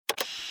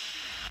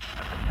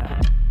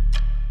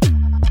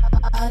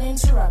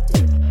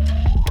Uninterrupted.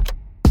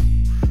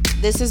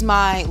 This is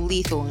my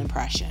lethal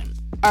impression.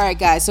 All right,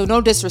 guys, so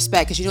no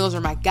disrespect, because you know those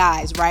are my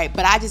guys, right?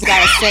 But I just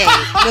gotta say,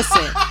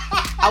 listen,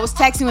 I was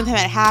texting with him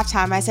at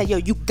halftime. I said, yo,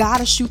 you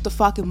gotta shoot the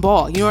fucking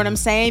ball. You know what I'm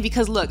saying?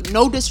 Because look,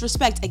 no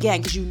disrespect,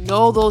 again, because you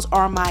know those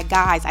are my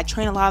guys. I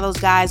train a lot of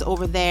those guys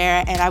over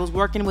there, and I was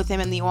working with him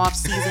in the off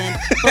season.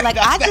 But like,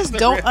 I just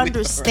don't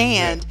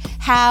understand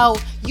how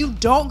you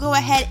don't go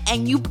ahead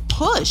and you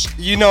push.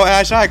 You know,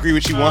 Ash, I agree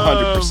with you 100%.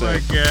 Oh my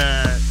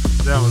God,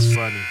 that was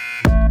funny.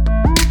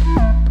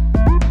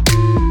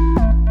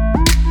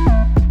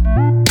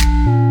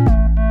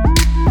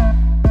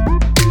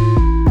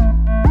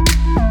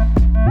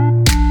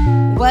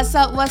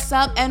 What's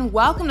up, and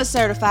welcome to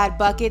Certified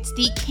Buckets,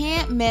 the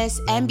can't miss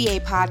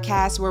NBA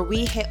podcast where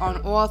we hit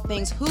on all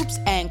things hoops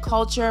and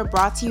culture,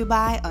 brought to you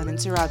by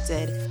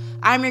Uninterrupted.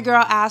 I'm your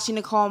girl, Ashley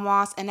Nicole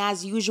Moss, and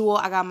as usual,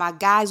 I got my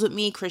guys with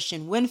me,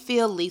 Christian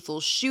Winfield, lethal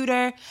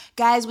shooter.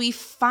 Guys, we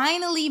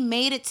finally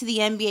made it to the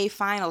NBA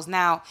Finals.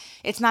 Now,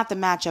 it's not the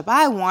matchup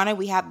I wanted.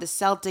 We have the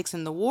Celtics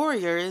and the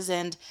Warriors,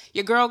 and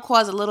your girl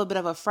caused a little bit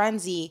of a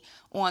frenzy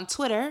on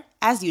Twitter,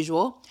 as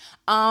usual.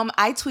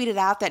 I tweeted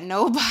out that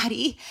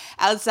nobody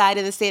outside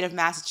of the state of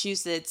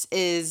Massachusetts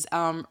is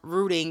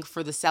rooting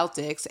for the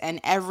Celtics, and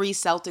every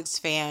Celtics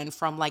fan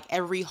from like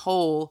every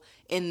hole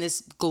in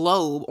this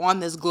globe,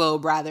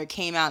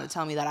 came out to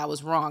tell me that I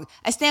was wrong.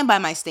 I stand by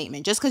my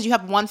statement. Just because you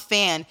have one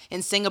fan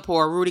in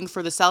Singapore rooting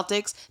for the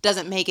Celtics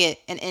doesn't make it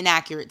an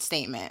inaccurate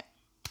statement.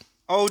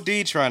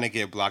 OD trying to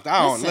get blocked.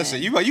 I don't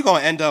listen. You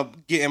gonna end up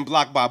getting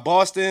blocked by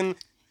Boston.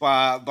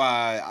 By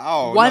I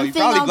don't know. You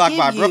probably blocked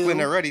by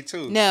Brooklyn already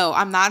too. No,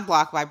 I'm not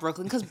blocked by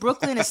Brooklyn because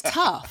Brooklyn is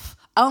tough.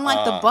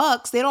 Unlike the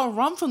Bucks, they don't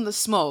run from the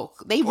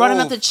smoke. They running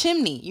up the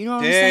chimney. You know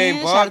what I'm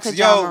saying? Bucks.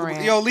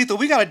 Yo, Lethal,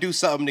 we gotta do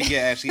something to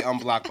get actually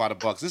unblocked by the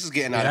Bucks. This is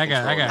getting out of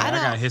control. I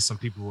gotta hit some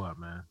people up,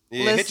 man.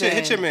 Yeah,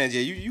 hit your man.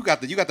 Yeah, you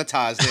got the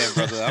ties there,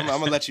 brother. I'm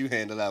gonna let you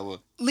handle that one.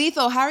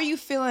 Lethal, how are you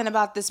feeling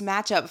about this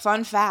matchup?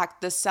 Fun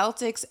fact: the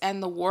Celtics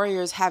and the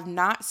Warriors have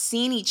not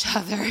seen each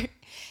other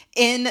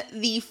in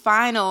the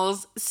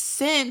finals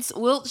since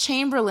Wilt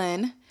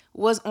Chamberlain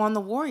was on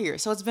the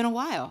Warriors. So it's been a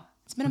while.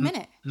 It's been a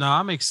minute. No,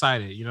 I'm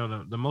excited. You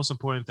know, the most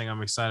important thing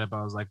I'm excited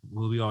about is like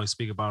what we always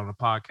speak about on the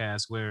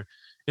podcast, where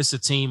it's a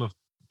team of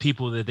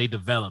people that they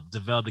developed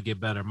to get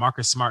better.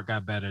 Marcus Smart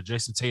got better.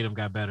 Jason Tatum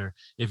got better.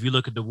 If you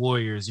look at the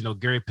Warriors, you know,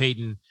 Gary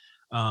Payton,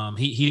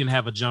 he didn't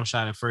have a jump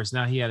shot at first.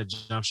 Now he had a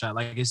jump shot.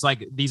 Like, it's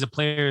like these are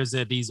players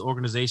that these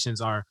organizations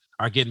are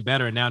getting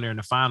better, and now they're in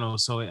the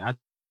finals. So I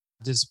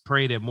just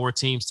pray that more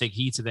teams take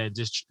heed to that,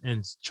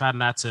 and try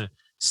not to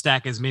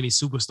stack as many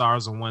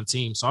superstars on one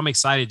team. So I'm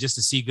excited just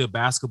to see good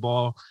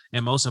basketball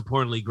and, most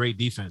importantly, great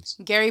defense.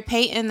 Gary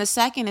Payton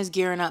II is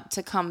gearing up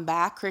to come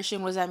back.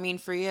 Christian, what does that mean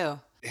for you?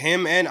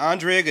 Him and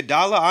Andre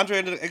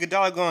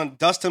Iguodala going to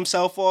dust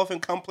himself off and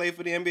come play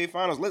for the NBA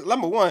Finals.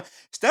 Number one,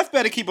 Steph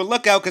better keep a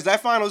lookout because that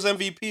Finals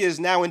MVP is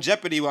now in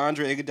jeopardy with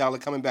Andre Iguodala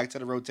coming back to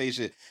the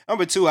rotation.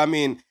 Number two, I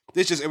mean,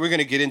 we're going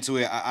to get into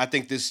it. I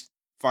think this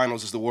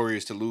Finals is the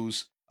Warriors to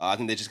lose. I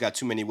think they just got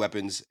too many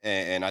weapons,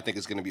 and I think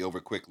it's going to be over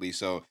quickly.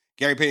 So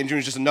Gary Payton Jr.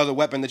 is just another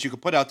weapon that you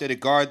could put out there to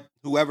guard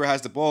whoever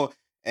has the ball,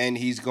 and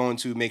he's going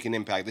to make an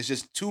impact. There's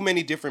just too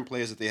many different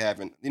players that they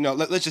haven't. You know,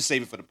 let's just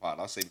save it for the pod.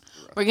 I'll save it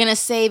for the We're going to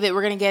save it.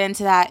 We're going to get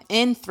into that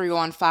in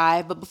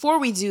 3-on-5. But before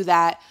we do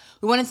that,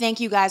 we want to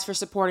thank you guys for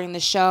supporting the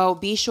show.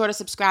 Be sure to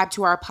subscribe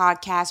to our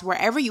podcast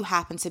wherever you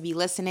happen to be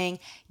listening.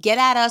 Get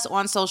at us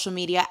on social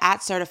media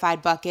at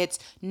Certified Buckets.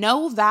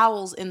 No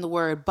vowels in the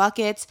word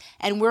buckets.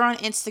 And we're on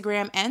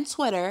Instagram and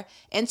Twitter.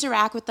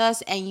 Interact with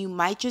us, and you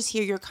might just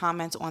hear your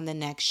comments on the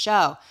next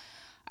show.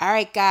 All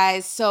right,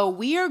 guys, so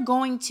we are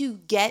going to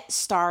get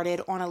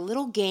started on a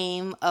little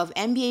game of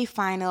NBA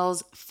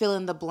Finals fill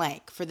in the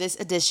blank for this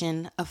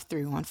edition of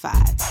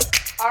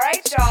 3-on-5. All right,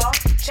 y'all,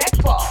 check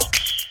ball.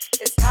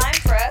 It's time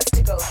for us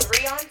to go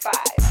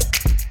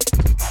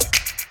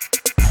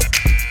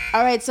 3-on-5.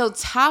 All right, so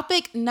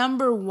topic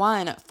number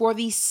 1. For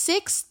the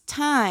 6th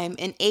time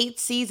in 8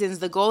 seasons,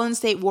 the Golden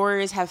State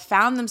Warriors have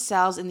found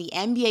themselves in the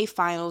NBA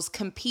Finals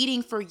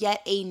competing for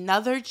yet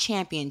another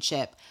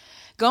championship.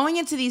 Going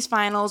into these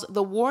finals,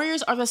 the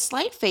Warriors are the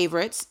slight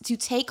favorites to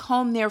take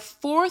home their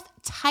 4th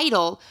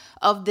title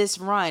of this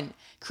run.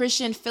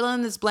 Christian, fill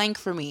in this blank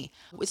for me.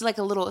 It's like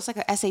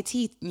a SAT,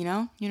 you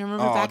know? You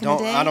remember back in the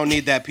day? I don't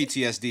need that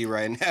PTSD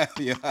right now.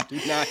 I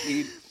do not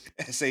need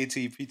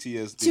SAT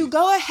PTSD. To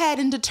go ahead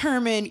and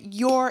determine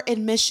your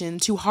admission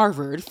to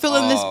Harvard, fill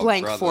in this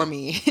blank for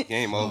me.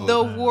 Game over.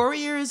 The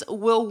Warriors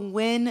will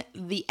win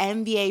the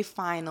NBA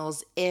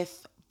Finals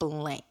if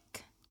blank.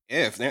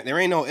 If. There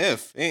ain't no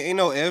if. Ain't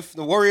no if.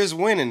 The Warriors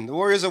winning. The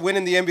Warriors are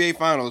winning the NBA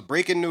Finals.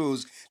 Breaking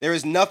news. There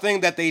is nothing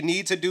that they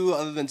need to do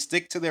other than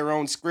stick to their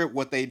own script,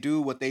 what they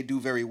do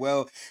very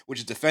well, which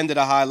is defend at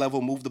a high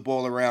level, move the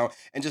ball around,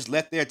 and just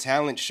let their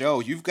talent show.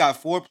 You've got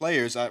 4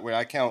 players where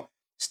I count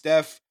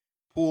Steph,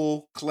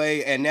 Poole,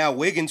 Clay, and now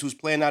Wiggins, who's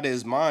playing out of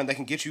his mind. That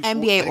can get you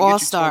NBA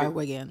All-Star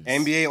Wiggins.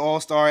 NBA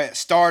All-Star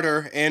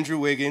starter Andrew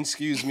Wiggins,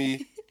 excuse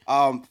me.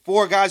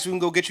 4 guys who can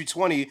go get you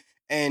 20.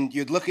 and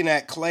you're looking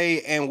at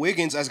Clay and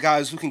Wiggins as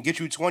guys who can get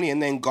you 20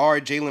 and then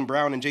guard Jaylen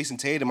Brown and Jason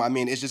Tatum. I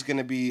mean, it's just going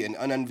to be an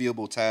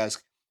unenviable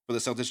task for the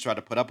Celtics to try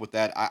to put up with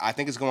that. I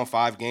think it's going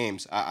 5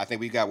 games. I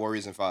think we got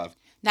Warriors in 5.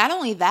 Not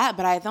only that,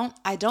 but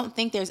I don't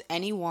think there's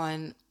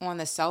anyone on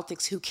the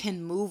Celtics who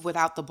can move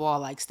without the ball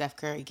like Steph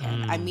Curry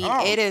can. I mean,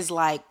 it is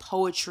like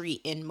poetry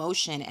in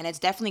motion, and it's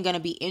definitely going to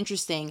be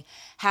interesting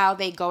how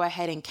they go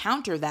ahead and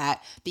counter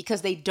that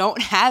because they don't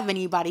have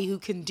anybody who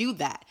can do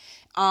that.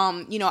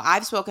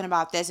 I've spoken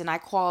about this, and I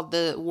called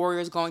the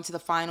Warriors going to the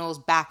finals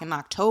back in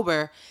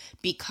October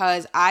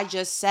because I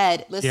just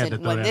said,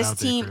 listen, when this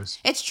team,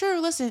 it's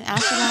true. Listen,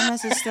 Ashley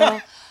Thomas is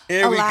still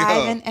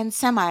alive and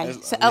semi. You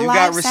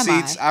got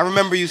receipts. I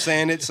remember you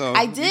saying it, so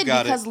I did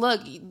because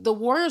look, the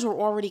Warriors were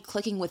already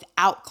clicking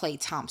without Klay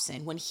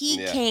Thompson. When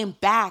he came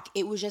back,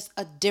 it was just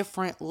a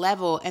different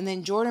level. And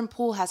then Jordan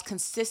Poole has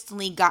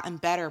consistently gotten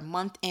better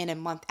month in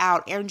and month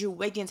out. Andrew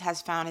Wiggins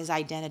has found his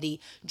identity.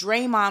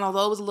 Draymond,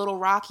 although it was a little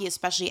rocky,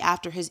 especially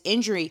after his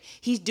injury,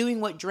 he's doing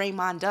what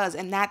Draymond does,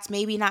 and that's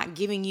maybe not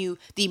giving you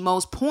the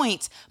most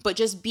points, but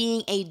just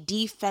being a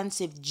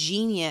defensive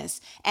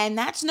genius. And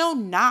that's no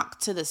knock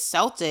to the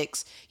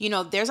Celtics.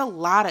 There's a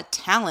lot of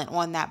talent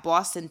on that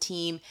Boston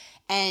team.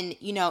 And,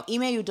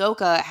 Ime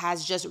Udoka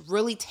has just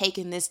really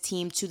taken this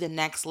team to the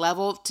next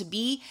level. To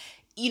be,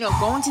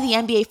 going to the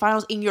NBA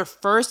Finals in your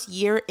first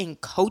year in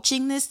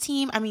coaching this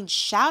team, I mean,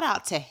 shout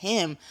out to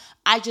him.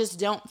 I just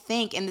don't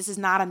think, and this is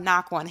not a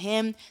knock on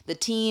him, the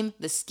team,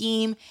 the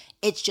scheme,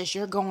 it's just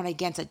you're going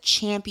against a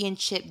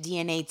championship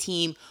DNA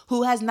team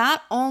who has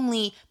not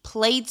only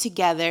played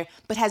together,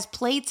 but has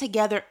played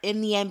together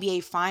in the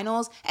NBA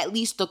Finals. At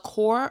least the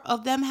core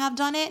of them have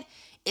done it.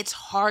 It's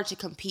hard to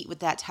compete with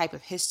that type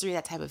of history,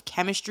 that type of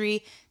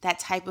chemistry, that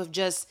type of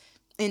just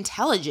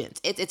intelligence.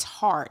 It's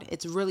hard.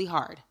 It's really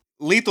hard.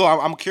 Lethal,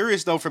 I'm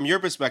curious, though, from your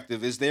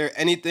perspective, is there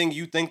anything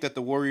you think that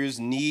the Warriors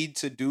need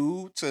to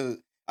do to,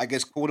 I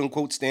guess, quote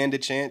unquote, stand a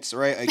chance,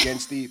 right,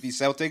 against the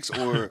Celtics,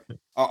 or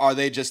are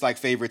they just like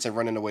favorites and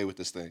running away with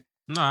this thing?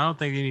 No, I don't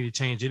think they need to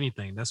change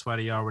anything. That's why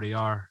they already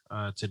are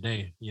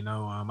today.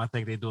 I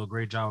think they do a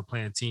great job of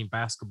playing team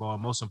basketball.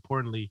 And most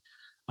importantly,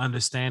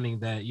 understanding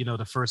that,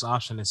 the first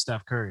option is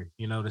Steph Curry.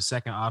 The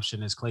second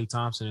option is Klay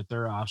Thompson. The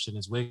third option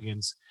is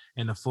Wiggins.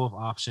 And the fourth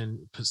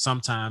option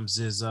sometimes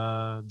is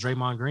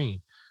Draymond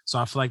Green. So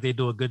I feel like they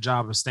do a good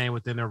job of staying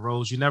within their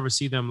roles. You never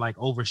see them like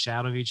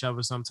overshadowing each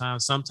other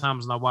sometimes.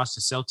 Sometimes when I watch the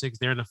Celtics,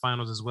 they're in the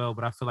finals as well.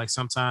 But I feel like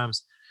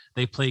sometimes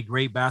they play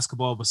great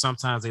basketball, but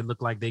sometimes they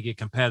look like they get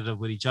competitive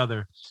with each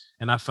other.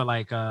 And I feel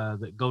like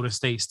the Golden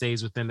State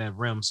stays within that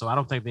rim. So I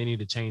don't think they need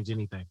to change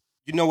anything.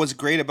 What's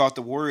great about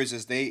the Warriors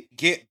is they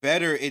get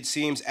better, it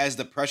seems, as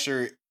the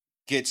pressure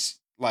gets,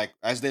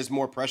 as there's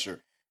more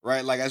pressure,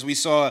 right? Like, as we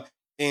saw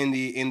in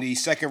the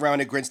second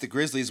round against the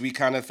Grizzlies, we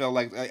kind of felt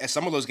like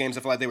some of those games,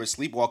 I felt like they were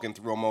sleepwalking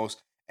through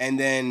almost. And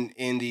then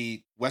in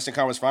the Western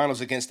Conference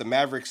Finals against the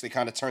Mavericks, they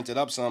kind of turned it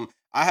up some.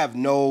 I have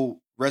no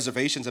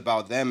reservations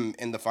about them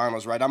in the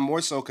finals, right? I'm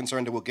more so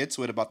concerned that we'll get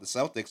to it about the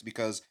Celtics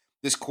because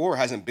this core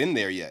hasn't been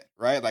there yet,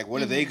 right? Like,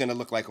 what are they going to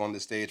look like on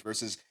this stage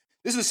versus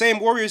this is the same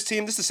Warriors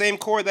team. This is the same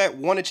core that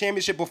won a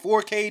championship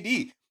before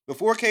KD.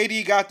 Before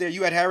KD got there,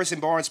 you had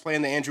Harrison Barnes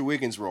playing the Andrew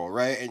Wiggins role,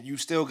 right? And you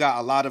still got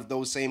a lot of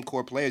those same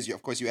core players.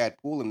 Of course, you add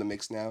Poole in the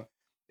mix now.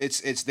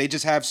 It's they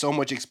just have so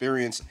much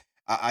experience.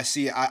 I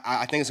think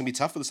it's gonna be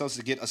tough for the Celtics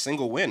to get a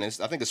single win. I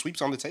think the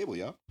sweep's on the table,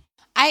 yo.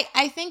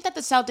 I think that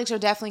the Celtics are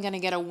definitely going to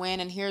get a win,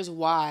 and here's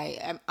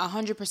why.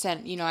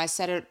 100%. I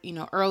said it,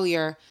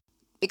 earlier.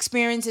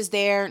 Experience is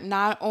there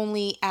not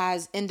only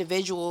as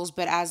individuals,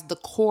 but as the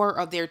core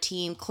of their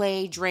team.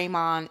 Klay,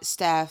 Draymond,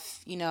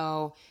 Steph,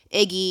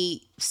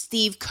 Iggy,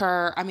 Steve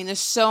Kerr. I mean, there's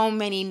so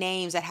many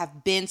names that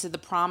have been to the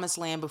promised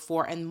land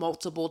before and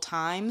multiple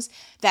times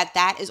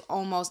that is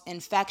almost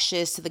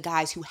infectious to the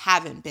guys who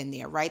haven't been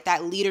there, right?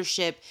 That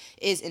leadership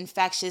is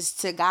infectious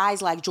to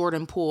guys like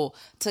Jordan Poole,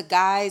 to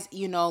guys,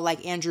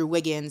 like Andrew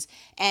Wiggins.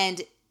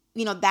 And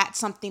that's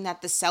something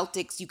that the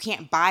Celtics, you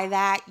can't buy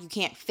that. You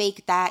can't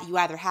fake that. You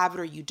either have it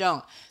or you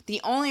don't.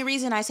 The only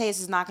reason I say this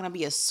is not going to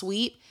be a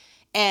sweep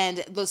and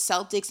the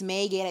Celtics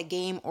may get a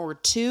game or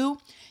two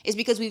is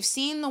because we've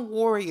seen the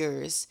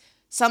Warriors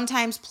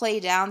sometimes play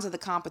down to the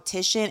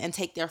competition and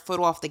take their foot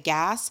off the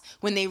gas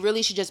when they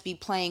really should just be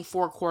playing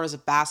 4 quarters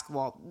of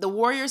basketball. The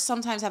Warriors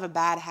sometimes have a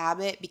bad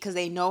habit because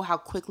they know how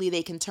quickly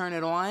they can turn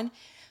it on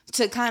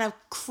to kind of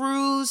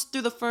cruise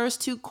through the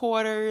first 2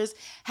 quarters.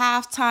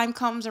 Halftime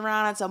comes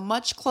around. It's a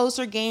much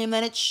closer game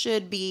than it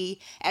should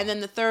be. And then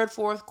the third,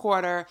 fourth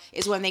quarter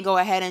is when they go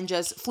ahead and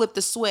just flip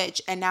the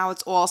switch. And now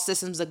it's all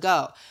systems a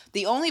go.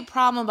 The only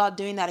problem about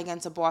doing that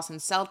against a Boston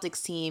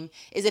Celtics team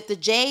is if the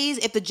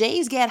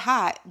Jays get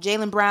hot,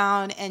 Jaylen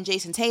Brown and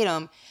Jason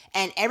Tatum,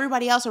 and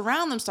everybody else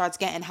around them starts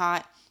getting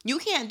hot, you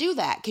can't do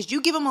that because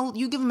you give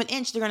them an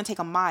inch, they're going to take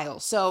a mile.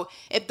 So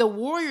if the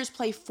Warriors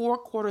play 4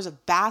 quarters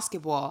of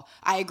basketball,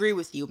 I agree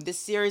with you. This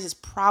series is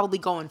probably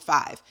going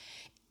 5,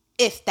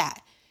 if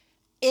that.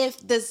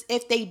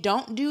 if they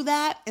don't do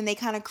that and they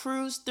kind of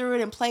cruise through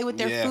it and play with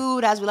their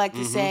food, as we like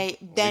to say,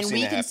 then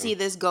we can see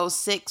this go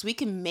 6. We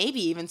can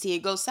maybe even see it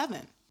go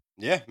 7.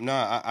 Yeah, no,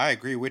 I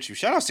agree with you.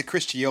 Shout outs to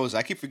Chris Chioza.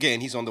 I keep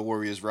forgetting he's on the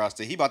Warriors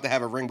roster. He about to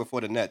have a ring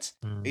before the Nets.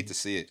 Hate to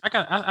see it.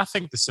 I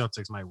think the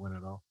Celtics might win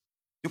it all.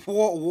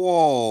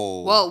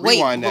 Whoa. Wait.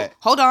 Rewind that.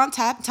 Hold on.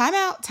 Time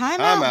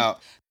out.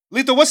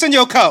 Lethal, what's in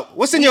your cup?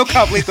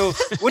 Lethal?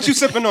 What you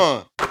sipping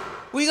on?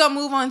 We're going to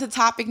move on to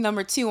topic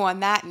number 2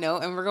 on that note,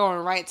 and we're going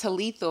right to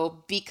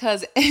Lethal,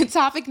 because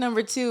topic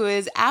number 2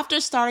 is, after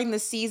starting the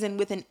season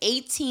with an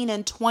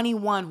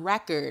 18-21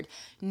 record,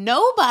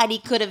 nobody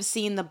could have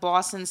seen the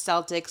Boston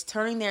Celtics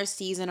turning their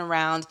season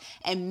around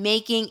and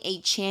making a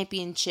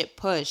championship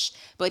push.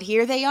 But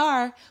here they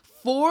are,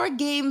 4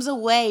 games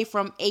away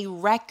from a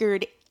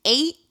record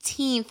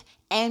 18th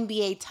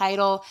NBA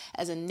title.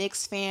 As a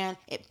Knicks fan,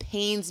 it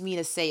pains me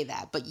to say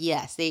that, but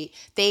yes, they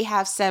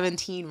have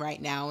 17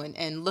 right now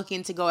and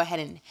looking to go ahead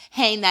and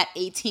hang that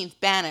 18th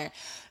banner.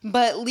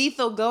 But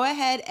Lethal, go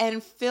ahead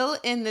and fill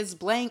in this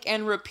blank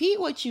and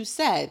repeat what you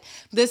said.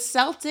 The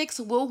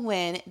Celtics will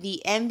win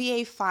the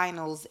NBA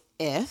Finals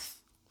if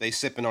they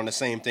sipping on the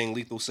same thing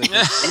Lethal sipping.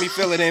 Let me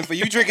fill it in for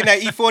you. Drinking that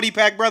E40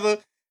 pack, brother?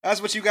 That's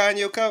what you got in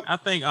your cup? I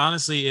think,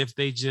 honestly, if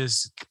they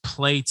just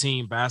play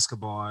team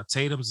basketball,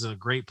 Tatum's a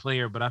great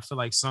player, but I feel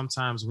like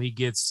sometimes when he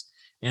gets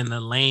in the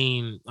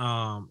lane,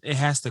 it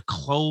has to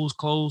close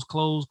before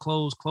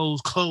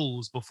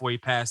he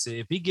passes it.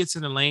 If he gets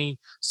in the lane,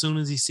 as soon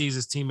as he sees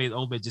his teammate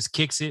open, just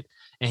kicks it,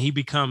 and he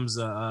becomes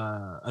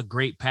a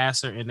great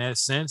passer in that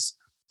sense,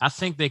 I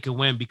think they can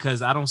win,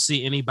 because I don't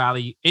see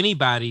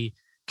anybody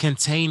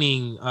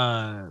containing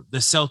the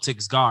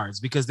Celtics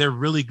guards, because they're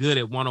really good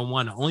at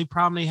one-on-one. The only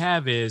problem they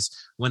have is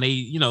when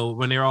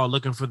they're all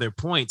looking for their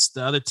points,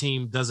 the other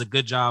team does a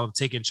good job of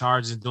taking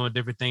charge and doing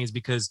different things,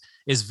 because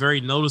it's very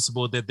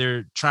noticeable that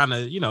they're trying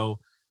to,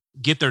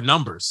 get their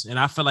numbers. And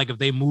I feel like if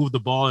they move the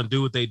ball and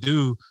do what they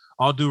do,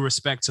 all due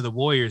respect to the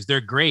Warriors, they're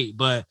great.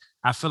 But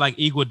I feel like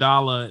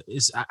Iguodala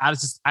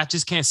I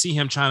just can't see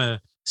him trying to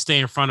stay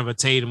in front of a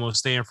Tatum or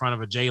stay in front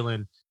of a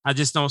Jalen. I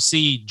just don't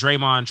see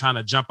Draymond trying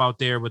to jump out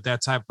there with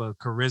that type of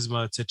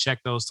charisma to check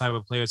those type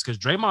of players, because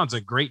Draymond's a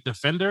great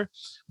defender,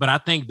 but I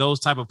think those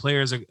type of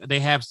players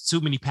they have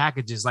too many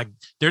packages. Like,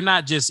 they're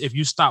not just, if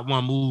you stop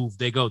one move,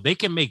 they go. They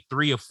can make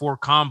 3 or 4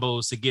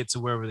 combos to get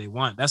to wherever they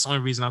want. That's the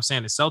only reason I'm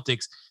saying the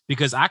Celtics,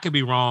 because I could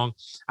be wrong.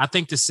 I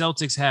think the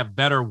Celtics have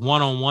better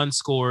one-on-one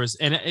scores,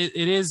 and it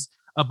is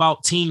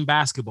about team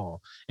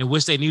basketball in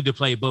which they need to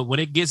play. But when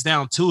it gets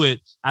down to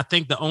it, I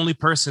think the only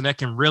person that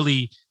can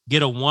really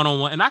get a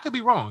one-on-one, and I could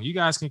be wrong, you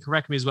guys can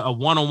correct me, as well, a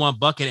one-on-one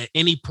bucket at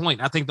any point,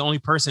 I think the only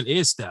person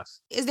is Steph.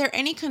 Is there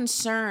any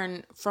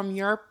concern from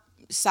your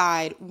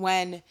side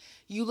when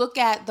you look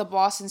at the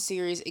Boston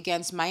series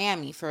against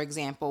Miami, for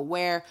example,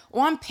 where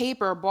on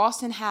paper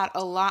Boston had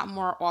a lot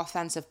more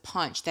offensive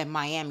punch than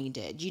Miami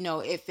did,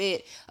 if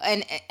it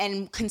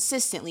and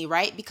consistently,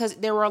 right? Because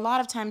there were a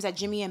lot of times that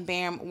Jimmy and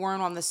Bam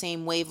weren't on the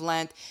same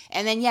wavelength.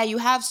 And then, you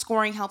have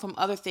scoring help from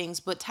other things,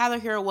 but Tyler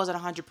Hero wasn't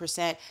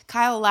 100%,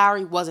 Kyle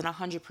Lowry wasn't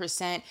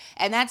 100%,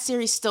 and that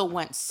series still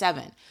went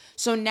 7.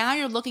 So now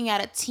you're looking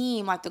at a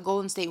team like the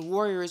Golden State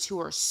Warriors,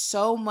 who are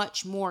so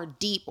much more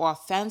deep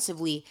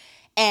offensively.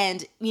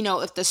 And,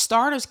 if the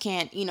starters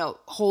can't,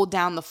 hold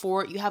down the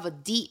fort, you have a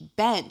deep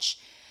bench.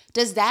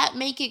 Does that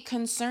make it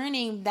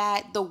concerning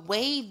that the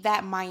way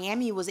that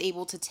Miami was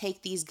able to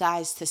take these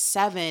guys to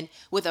 7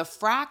 with a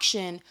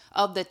fraction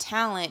of the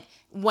talent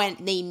when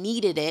they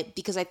needed it?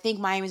 Because I think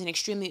Miami's an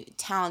extremely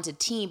talented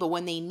team, but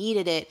when they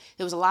needed it,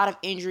 there was a lot of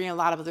injury and a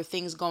lot of other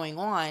things going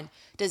on.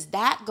 Does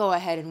that go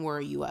ahead and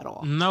worry you at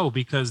all? No,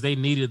 because they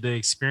needed the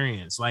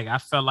experience. Like, I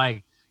felt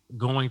like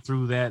going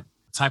through that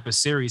type of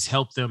series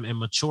helped them and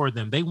mature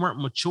them. They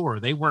weren't mature.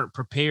 They weren't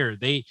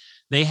prepared.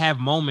 They have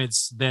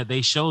moments that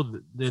they show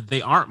that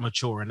they aren't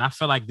mature. And I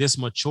feel like this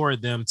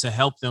matured them to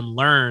help them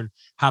learn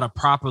how to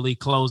properly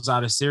close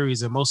out a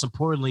series, and most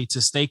importantly,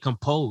 to stay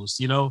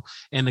composed,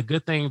 And the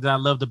good thing that I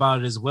loved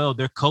about it as well,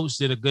 their coach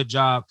did a good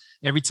job.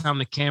 Every time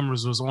the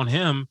cameras was on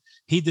him,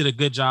 he did a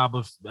good job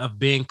of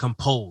being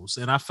composed.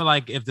 And I feel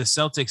like if the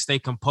Celtics stay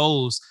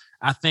composed,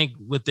 I think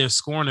with their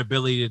scoring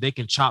ability, they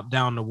can chop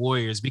down the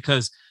Warriors.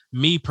 Because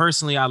me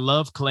personally, I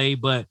love Clay,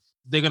 but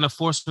they're going to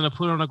force him to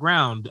put it on the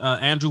ground.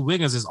 Andrew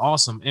Wiggins is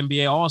awesome.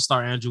 NBA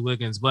All-Star Andrew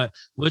Wiggins, but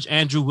which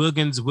Andrew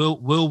Wiggins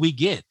will we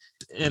get?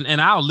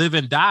 And I'll live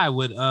and die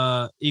with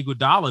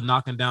Iguodala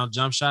knocking down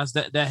jump shots.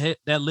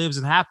 That lives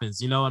and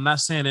happens. I'm not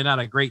saying they're not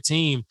a great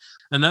team.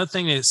 Another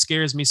thing that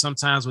scares me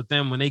sometimes with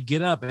them, when they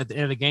get up at the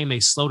end of the game, they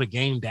slow the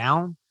game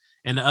down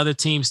and the other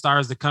team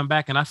starts to come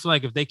back. And I feel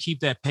like if they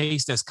keep that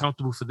pace that's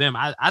comfortable for them,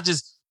 I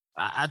just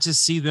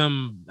see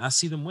them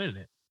winning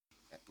it.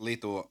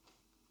 Lethal,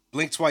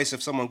 blink twice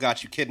if someone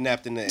got you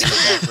kidnapped in the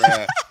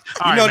background.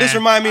 This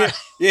remind me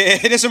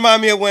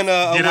of when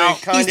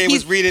Kanye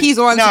was reading. He's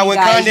on when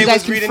guys. Kanye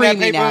was reading that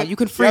paper. Now. You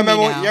can free me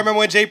now. You remember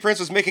when Jay Prince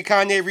was making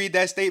Kanye read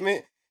that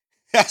statement?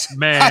 That's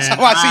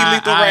how I see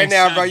Lethal right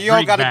now, bro. You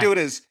don't got to do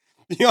this.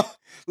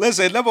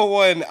 Listen, number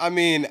one, I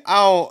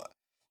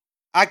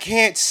I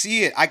can't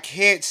see it. I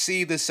can't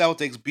see the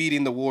Celtics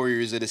beating the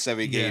Warriors in a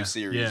 7-game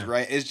series, yeah.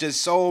 right? It's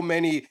just so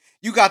many.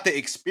 You got the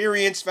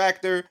experience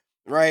factor,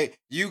 right?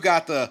 You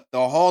got the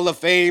Hall of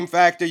Fame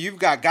factor. You've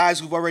got guys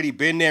who've already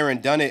been there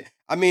and done it.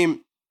 I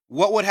mean,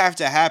 what would have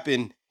to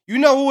happen? You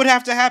know what would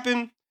have to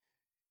happen?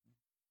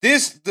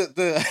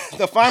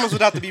 The finals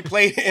would have to be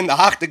played in the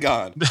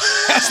octagon.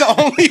 That's the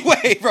only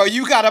way, bro.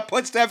 You gotta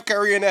put Steph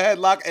Curry in a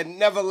headlock and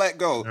never let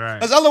go.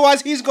 Because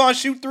otherwise he's gonna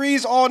shoot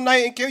threes all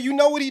night and kill. You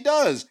know what he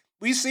does.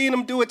 We've seen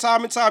him do it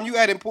time and time. You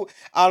had him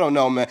I don't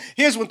know, man.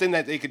 Here's one thing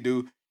that they could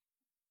do.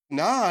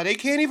 Nah, they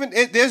can't even.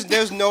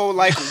 There's no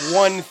like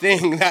one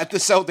thing that the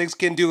Celtics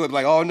can do.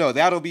 Like, oh no,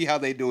 that'll be how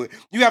they do it.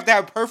 You have to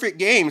have perfect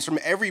games from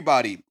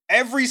everybody.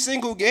 Every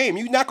single game.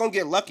 You're not gonna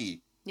get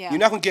lucky. Yeah. You're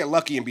not gonna get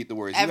lucky and beat the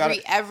Warriors.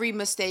 Every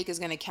mistake is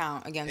gonna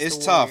count against. It's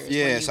the tough, Warriors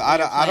yeah. So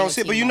I don't see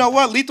it. But you know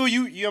what, Lethal,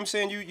 you know what I'm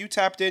saying? You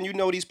tapped in. You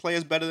know these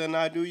players better than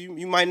I do.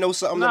 You might know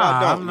something that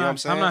I don't. You know what I'm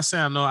saying? I'm not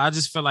saying I know. I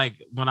just feel like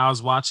when I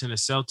was watching the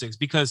Celtics,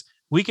 because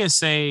we can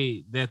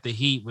say that the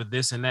Heat with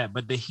this and that,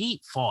 but the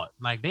Heat fought.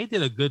 Like they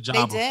did a good job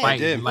of fighting. They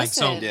did. Like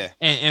Listen, so,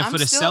 and for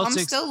the Celtics, I'm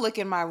still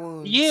licking my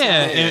wounds.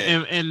 Yeah,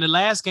 so. And the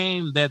last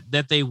game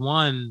that they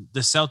won,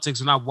 the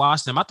Celtics, when I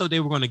watched them, I thought they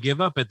were going to give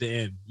up at the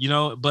end, you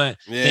know. But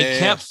they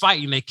kept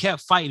fighting. They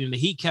kept fighting. And the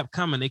Heat kept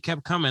coming. They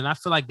kept coming. I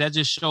feel like that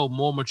just showed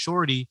more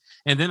maturity.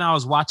 And then I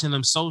was watching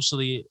them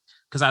socially,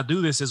 because I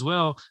do this as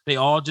well. They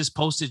all just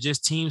posted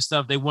just team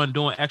stuff. They weren't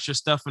doing extra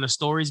stuff in the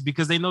stories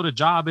because they know the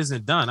job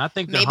isn't done. I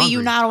think maybe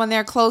you're not when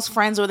they're close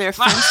friends or they're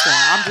Finsta.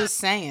 I'm just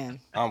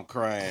saying. I'm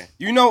crying.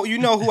 You know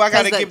who I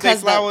gotta give their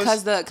flowers?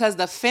 Because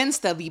the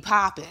Finsta be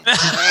popping.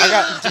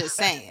 I'm just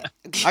saying.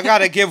 I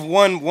gotta give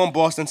one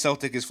Boston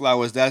Celtic his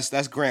flowers.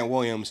 That's Grant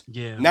Williams.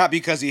 Yeah. Not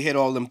because he hit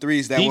all them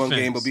threes that one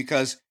game, but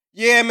because.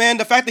 Yeah, man,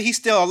 the fact that he's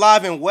still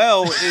alive and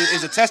well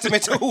is a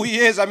testament to who he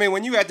is. I mean,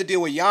 when you had to deal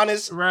with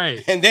Giannis,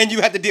 right, and then you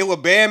had to deal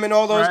with Bam and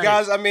all those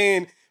guys, I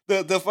mean,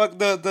 the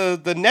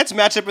Nets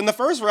matchup in the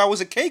first round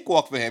was a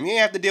cakewalk for him. He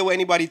didn't have to deal with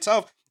anybody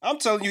tough. I'm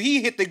telling you,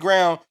 he hit the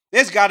ground.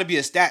 There's got to be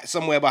a stat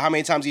somewhere about how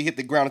many times he hit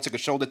the ground and took a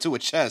shoulder to a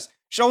chest.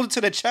 Shoulder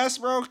to the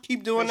chest, bro.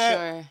 Keep doing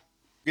that.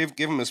 Sure.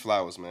 Give him his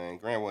flowers, man.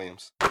 Grant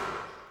Williams.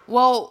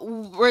 Well,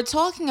 we're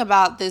talking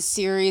about this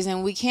series,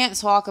 and we can't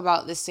talk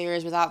about this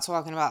series without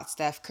talking about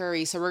Steph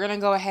Curry. So we're going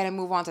to go ahead and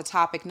move on to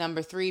topic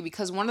number 3,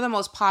 because one of the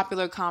most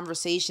popular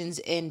conversations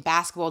in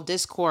basketball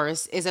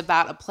discourse is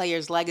about a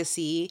player's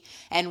legacy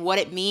and what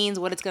it means,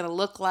 what it's going to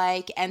look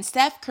like. And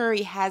Steph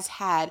Curry has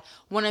had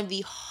one of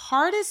the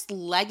hardest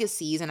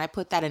legacies, and I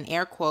put that in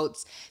air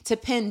quotes, to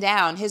pin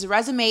down. His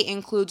resume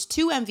includes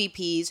 2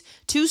 MVPs,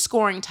 2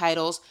 scoring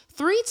titles,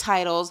 3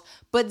 titles,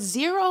 but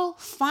 0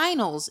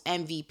 finals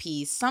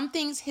MVPs,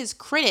 something his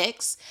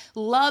critics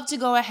love to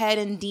go ahead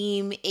and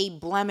deem a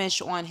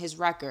blemish on his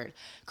record.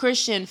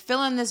 Christian,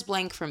 fill in this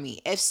blank for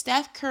me. If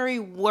Steph Curry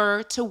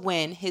were to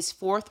win his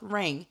 4th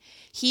ring,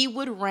 he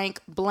would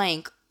rank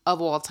blank of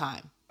all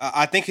time.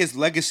 I think his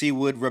legacy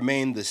would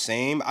remain the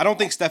same. I don't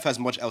think Steph has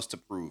much else to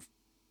prove,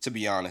 to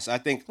be honest. I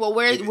think. Well,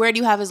 where do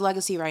you have his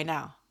legacy right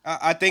now?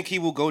 I think he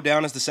will go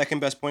down as the 2nd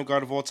best point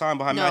guard of all time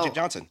behind Magic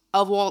Johnson.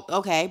 But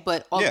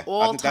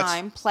all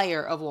time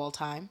player of all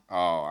time.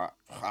 Oh,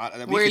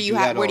 where do you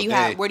have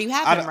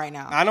him right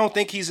now? I don't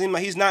think he's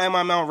not in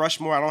my Mount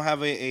Rushmore. I don't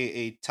have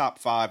a top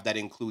 5 that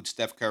includes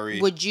Steph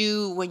Curry. Would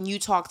you, when you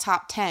talk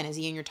top 10, is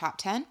he in your top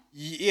 10?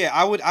 Yeah,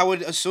 I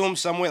would assume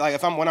somewhere, like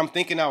when I'm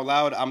thinking out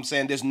loud, I'm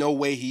saying there's no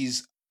way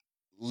he's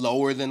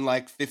lower than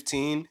like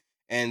 15,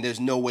 and there's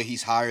no way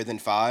he's higher than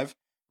 5.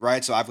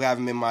 Right, so I've got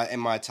him in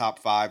my top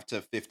 5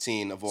 to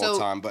 15 of all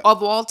time. But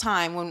of all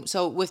time,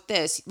 with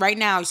this right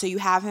now, so you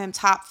have him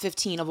top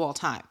 15 of all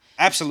time.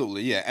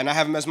 Absolutely, yeah, and I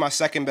have him as my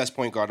 2nd best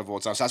point guard of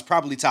all time. So that's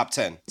probably top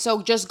 10.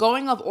 So just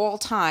going of all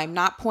time,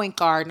 not point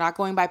guard, not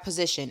going by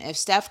position. If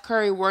Steph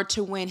Curry were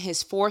to win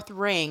his 4th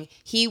ring,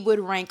 he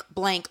would rank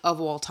blank of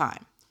all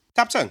time.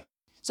 Top 10.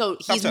 So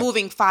he's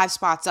moving 5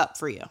 spots up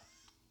for you.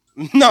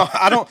 No,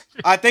 I don't.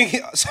 I think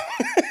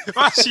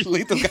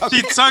Lethal got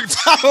she tucked.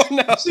 I don't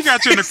know. She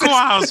got you in the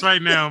courthouse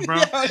right now, bro.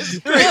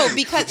 No,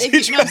 because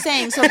if you know what I'm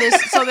saying,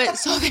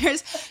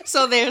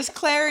 so there's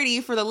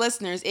clarity for the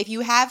listeners. If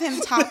you have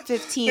him top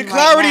 15, the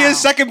clarity right now, is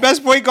 2nd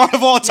best point guard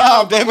of all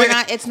time.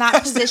 No, it's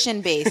not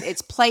position based.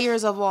 It's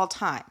players of all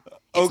time.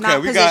 Okay,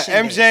 we got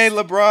MJ,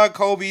 LeBron,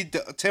 Kobe,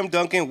 Tim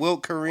Duncan,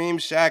 Wilt, Kareem,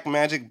 Shaq,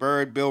 Magic,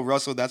 Bird, Bill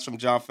Russell. That's from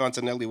John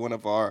Fontanelli, one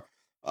of our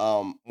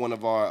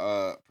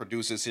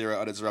producers here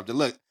at Uninterrupted.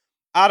 Look,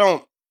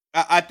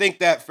 I think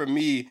that for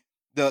me,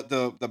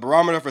 the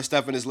barometer for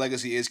Steph and his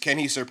legacy is, can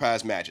he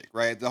surpass Magic,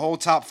 right? The whole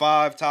top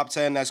 5, top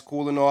 10, that's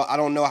cool and all. I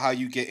don't know how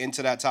you get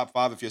into that top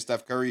 5 if you're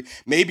Steph Curry.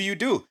 Maybe you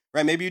do,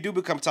 right? Maybe you do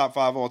become top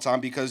 5 all time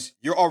because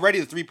you're already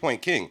the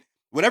 3-point king.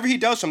 Whatever he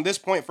does from this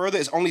point further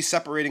is only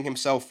separating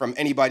himself from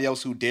anybody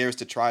else who dares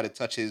to try to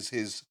touch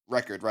his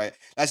record, right?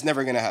 That's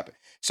never going to happen.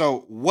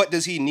 So what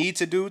does he need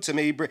to do to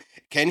maybe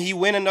can he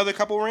win another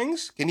couple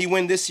rings? Can he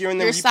win this year and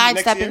then You're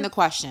sidestepping the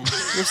question.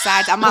 You're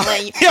I'm not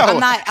letting you. Yo, I'm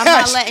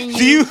not letting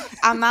you.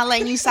 I'm not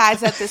letting you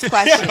sidestep this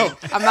question.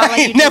 I'm not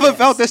letting you. Never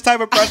felt this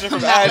type of pressure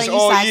from Ash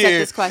all year.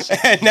 This question.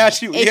 And now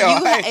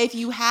if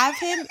you have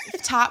him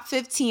top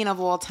 15 of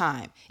all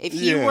time, if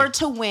he were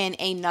to win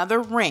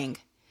another ring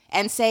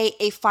and say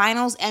a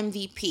Finals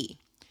MVP,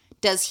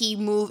 does he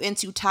move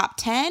into top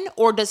 10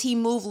 or does he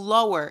move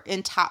lower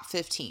in top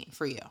 15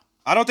 for you?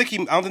 I don't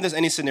think there's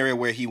any scenario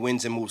where he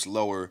wins and moves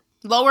lower.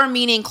 Lower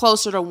meaning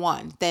closer to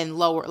 1 than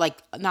lower,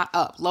 like not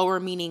up. Lower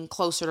meaning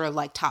closer to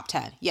like top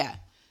 10. Yeah.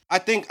 I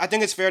think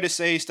it's fair to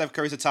say Steph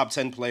Curry's a top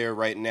 10 player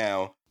right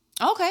now.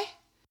 Okay.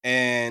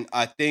 And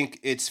I think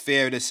it's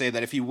fair to say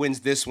that if he wins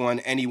this one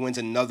and he wins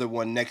another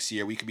one next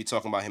year, we could be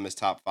talking about him as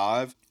top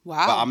 5.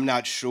 Wow. But I'm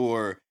not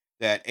sure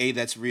that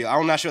that's real.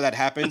 I'm not sure that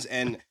happens.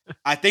 And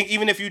I think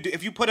even if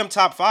you put him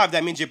top 5,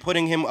 that means you're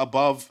putting him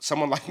above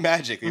someone like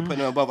Magic. You're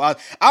putting him above. I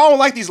don't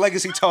like these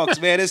legacy talks,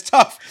 man. It's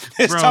tough.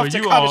 It's Bro, tough to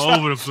you all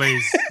over the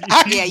place.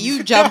 Yeah,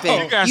 you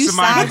jumping. You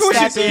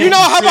sidestepping. You know,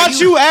 how about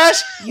you,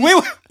 Ash?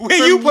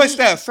 Where you put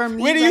Steph?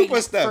 Where do you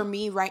put Steph? For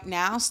me right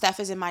now,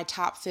 Steph is in my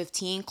top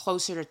 15,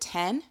 closer to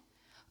 10.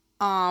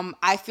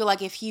 I feel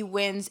like if he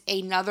wins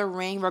another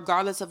ring,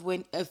 regardless of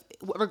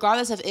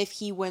if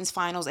he wins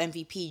Finals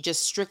MVP,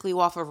 just strictly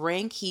off of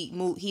ring,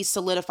 he's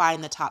solidified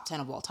in the top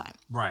 10 of all time.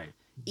 Right.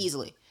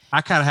 Easily.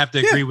 I kind of have to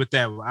agree with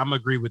that. I'm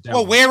agree with that.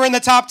 Well, where in the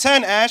top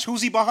 10, Ash?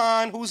 Who's he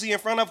behind? Who's he in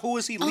front of? Who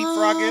is he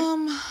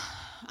leapfrogging?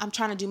 I'm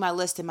trying to do my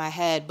list in my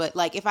head, but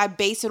like if I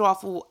base it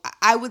off,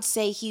 I would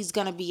say he's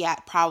gonna be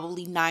at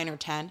probably 9 or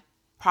 10,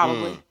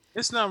 probably.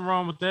 There's nothing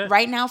wrong with that.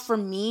 Right now, for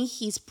me,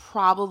 he's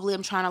probably,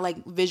 I'm trying to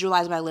like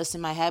visualize my list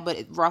in my head,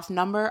 but rough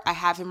number, I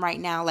have him right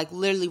now, like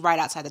literally right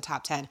outside the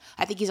top 10.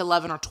 I think he's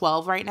 11 or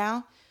 12 right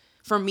now.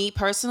 For me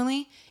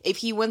personally, if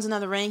he wins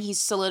another ring,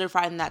 he's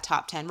solidified in that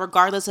top 10.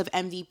 Regardless of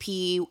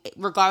MVP,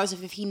 regardless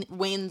of if he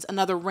wins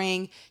another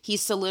ring,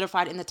 he's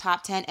solidified in the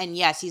top 10. And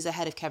yes, he's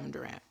ahead of Kevin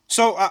Durant.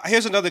 So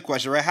here's another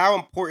question, right? How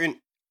important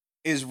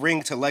is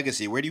ring to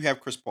legacy? Where do you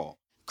have Chris Paul?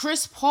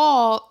 Chris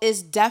Paul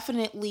is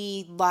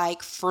definitely,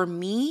 like, for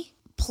me,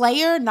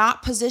 player,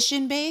 not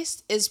position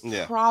based, is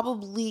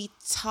probably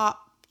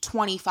top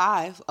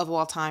 25 of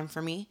all time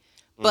for me.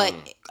 But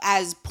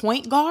as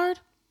point guard,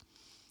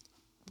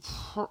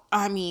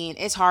 I mean,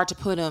 it's hard to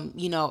put him,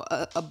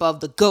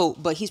 above the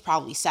GOAT, but he's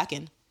probably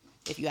second,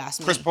 if you ask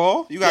me. Chris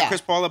Paul? You got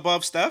Chris Paul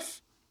above Steph?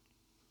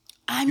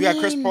 You got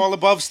Chris Paul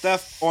above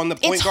Steph on the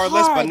point guard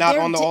list, but not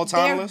on the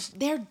all-time list?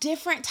 They're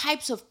different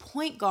types of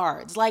point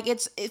guards. Like,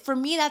 for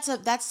me,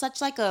 that's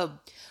such like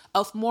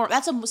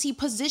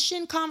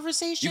position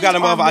conversation. You got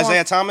him above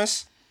Isaiah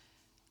Thomas?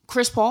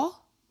 Chris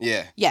Paul?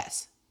 Yeah.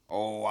 Yes.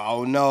 Oh, I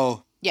don't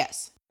know.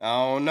 Yes.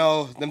 I don't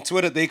know. Them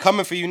Twitter, they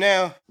coming for you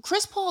now.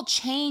 Chris Paul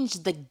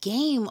changed the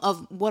game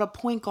of what a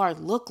point guard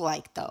looked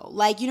like, though.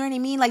 Like, you know what I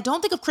mean? Like, don't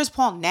think of Chris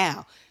Paul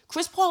now.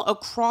 Chris Paul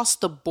across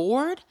the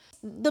board,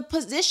 the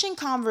position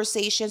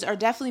conversations are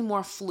definitely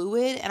more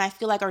fluid and I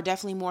feel like are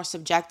definitely more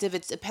subjective.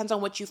 It depends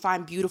on what you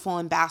find beautiful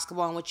in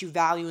basketball and what you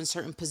value in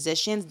certain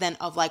positions than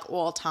of like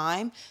all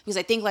time. Because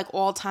I think like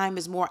all time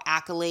is more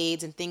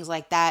accolades and things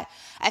like that.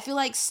 I feel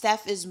like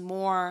Steph is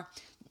more,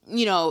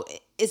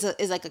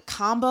 is like a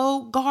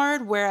combo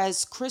guard,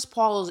 whereas Chris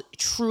Paul is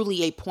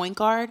truly a point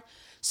guard.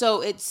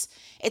 So it's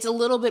a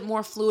little bit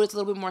more fluid, it's a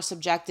little bit more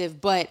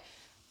subjective, but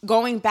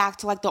going back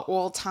to like the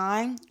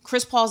all-time,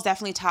 Chris Paul's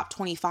definitely top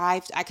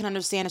 25. I can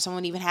understand if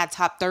someone even had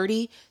top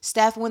 30.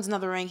 Steph wins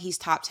another ring. He's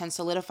top 10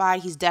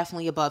 solidified. He's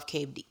definitely above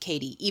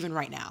KD, even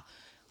right now.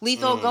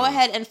 Lethal, go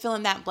ahead and fill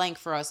in that blank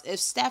for us. If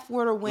Steph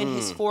were to win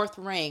his 4th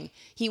ring,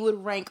 he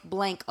would rank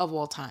blank of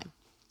all time.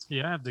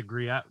 Yeah, I have to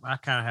agree. I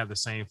kind of have the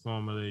same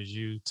formula as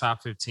you.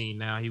 Top 15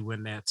 now. He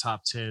win that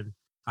top 10.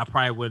 I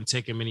probably wouldn't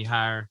take him any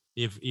higher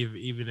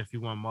even if he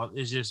won more.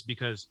 It's just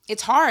because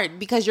it's hard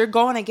because you're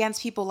going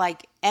against people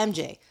like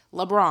MJ,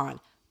 LeBron,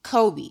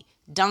 Kobe,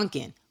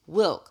 Duncan,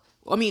 Wilt,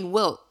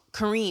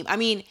 Kareem. I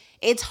mean,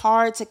 it's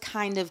hard to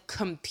kind of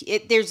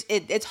compete.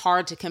 It's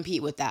hard to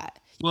compete with that.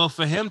 Well,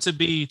 for him to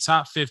be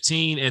top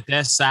 15 at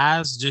that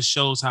size just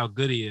shows how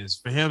good he is.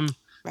 For him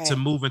to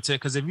move into,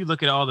 because if you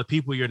look at all the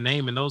people you're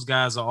naming, those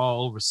guys are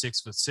all over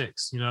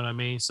 6'6". You know what I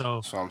mean? So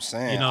that's what I'm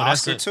saying.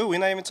 Oscar too. We're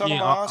not even talking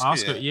about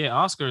Oscar.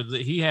 Oscar.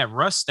 He had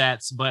rust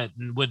stats, but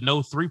with no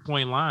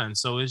 3-point line.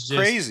 So it's just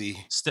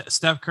crazy.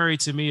 Steph Curry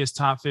to me is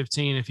top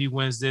 15. If he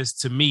wins this,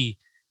 to me,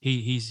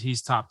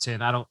 he's top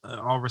 10. I don't,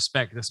 all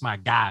respect, that's my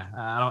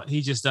guy.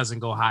 He just doesn't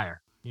go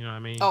higher. You know what I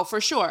mean? Oh,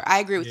 for sure. I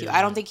agree with you.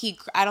 I don't think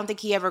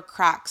he ever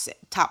cracks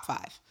top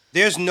 5.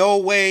 There's no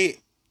way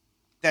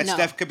that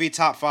Steph could be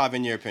top 5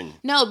 in your opinion.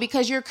 No,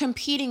 because you're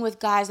competing with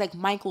guys like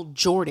Michael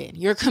Jordan.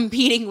 You're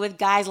competing with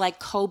guys like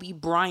Kobe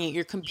Bryant.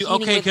 You're competing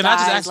with guys like... Okay, can I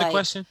just ask a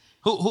question?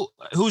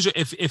 Who's your,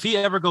 if he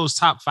ever goes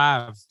top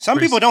 5? Some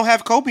people don't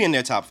have Kobe in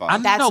their top 5.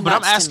 I know, but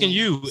I'm asking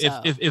you,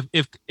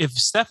 if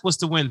Steph was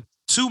to win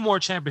 2 more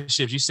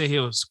championships. You say he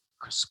was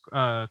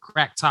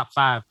crack top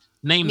 5.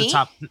 Name Me? the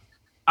top.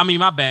 I mean,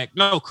 my bad.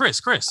 No,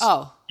 Chris.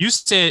 Oh. You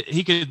said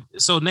he could.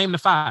 So name the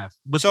 5.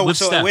 So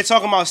Steph. we're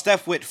talking about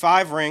Steph with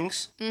 5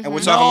 rings, and we're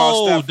Mhm.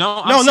 talking about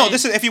Steph. No,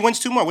 This is if he wins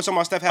 2 more. We're talking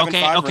about Steph having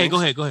 5 rings.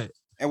 Okay, go ahead.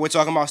 And we're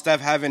talking about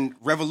Steph having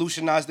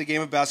revolutionized the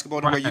game of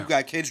basketball to where Right. you've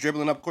got kids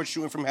dribbling up court,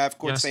 shooting from half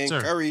court, Yes, saying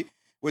sir. Curry.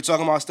 We're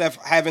talking about Steph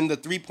having the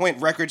 3-point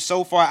record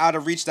so far out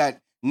of reach that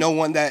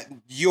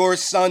your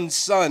son's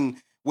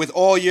son with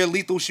all your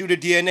lethal shooter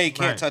DNA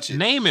can't Right. touch it.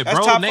 Name it, That's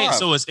bro. top Name. 5.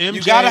 So it's MJ.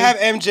 You gotta have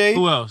MJ.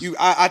 Who else?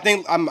 I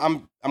think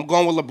I'm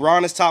going with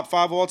LeBron as top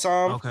 5 all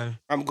time. Okay.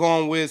 I'm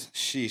going with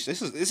sheesh.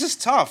 This is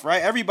tough,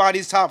 right?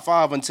 Everybody's top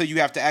 5 until you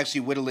have to actually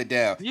whittle it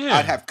down. Yeah.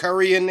 I'd have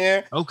Curry in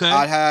there. Okay.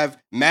 I'd have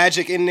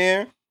Magic in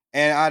there,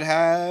 and I'd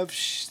have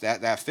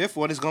that fifth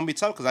one is gonna be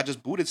tough because I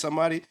just booted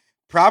somebody.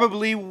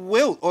 Probably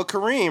Wilt or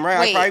Kareem, right?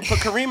 Wait. I'd probably put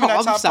Kareem in that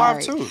I'm top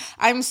sorry. 5 too.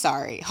 I'm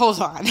sorry. Hold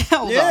on.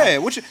 Hold Yeah,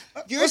 on. which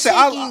You're listen,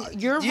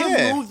 you're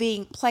yeah.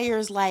 removing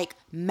players like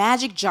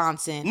Magic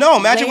Johnson. No,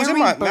 Magic was Larry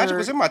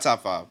in my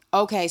top 5.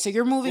 Okay, so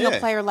you're moving a Yeah.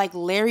 player like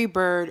Larry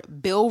Bird,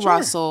 Bill Sure.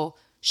 Russell,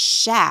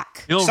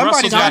 Shaq, Bill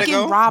Somebody's Russell gotta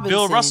Duncan go. Robinson.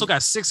 Bill Russell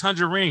got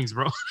 600 rings,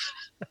 bro.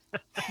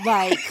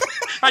 Like,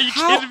 Are you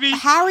kidding me?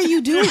 how are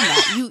you doing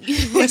that? You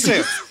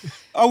Listen,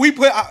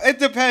 it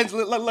depends.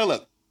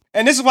 Look.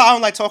 And this is why I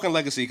don't like talking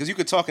legacy, because you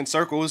could talk in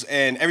circles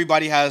and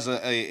everybody has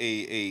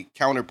a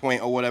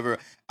counterpoint or whatever.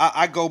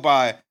 I go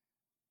by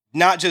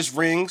not just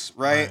rings,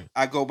 right?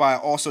 I go by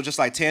also just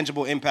like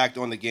tangible impact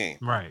on the game.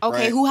 Right.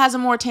 Okay, Right. who has a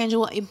more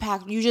tangible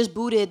impact? You just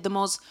booted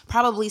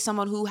probably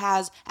someone who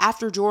has,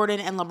 after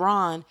Jordan and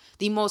LeBron,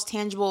 the most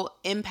tangible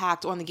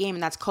impact on the game,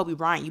 and that's Kobe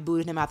Bryant. You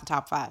booted him out the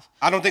top 5.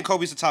 I don't think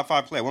Kobe's the top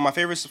 5 player. One of my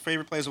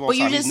favorite players of all But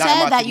you time. just He's said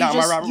not that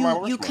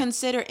my you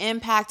consider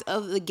impact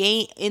of the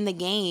game in the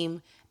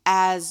game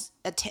as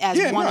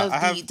one of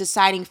the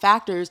deciding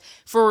factors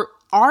for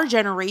our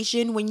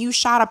generation. When you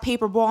shot a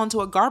paper ball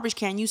into a garbage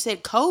can, you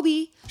said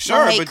Kobe.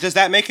 Sure, Like, but does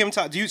that make him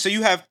top? So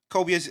you have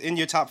Kobe as in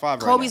your top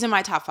 5 right now? Kobe's in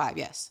my top 5.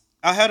 Yes.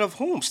 Ahead of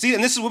whom? See,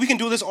 and this is what we can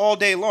do this all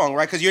day long,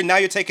 right? Because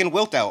you're taking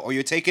Wilt out, or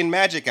you're taking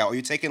Magic out, or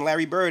you're taking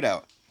Larry Bird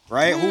out,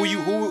 right?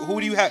 Who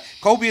do you have?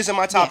 Kobe is in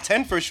my top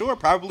 10 for sure.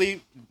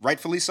 Probably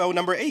rightfully so,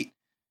 number 8.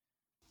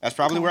 That's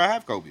probably where I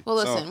have Kobe. Well,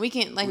 listen, So, we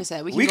can, like we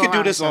said, we can we go could do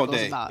around in this all circles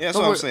day. about it. Yeah, that's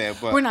But what I'm saying,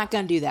 but- we're not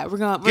gonna do that. We're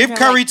give gonna,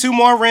 Curry like, 2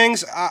 more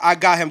rings. I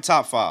got him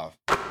top 5.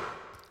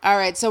 all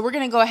right, so we're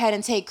gonna go ahead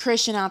and take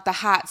Christian out the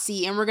hot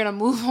seat, and we're gonna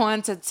move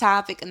on to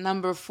topic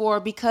number 4,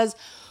 because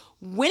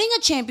winning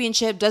a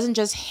championship doesn't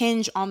just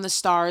hinge on the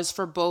stars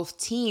for both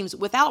teams.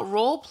 Without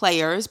role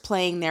players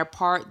playing their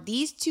part,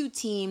 these two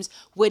teams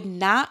would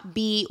not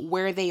be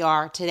where they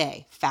are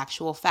today.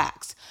 Factual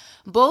facts.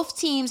 Both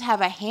teams have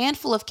a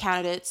handful of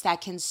candidates that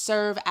can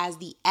serve as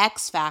the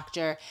X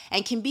factor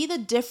and can be the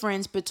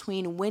difference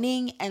between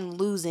winning and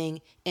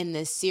losing in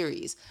this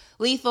series.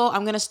 Lethal,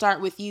 I'm going to start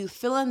with you.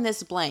 Fill in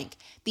this blank.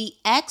 The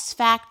X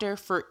factor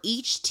for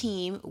each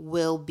team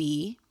will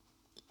be...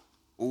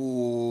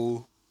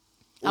 Ooh.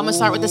 I'm gonna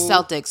start with the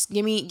Celtics.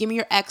 Give me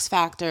your X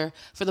factor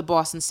for the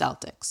Boston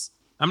Celtics.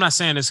 I'm not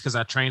saying this because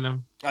I trained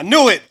them. I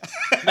knew it.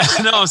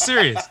 No, I'm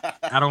serious.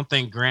 I don't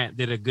think Grant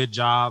did a good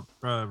job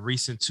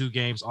recent 2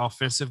 games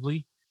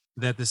offensively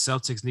that the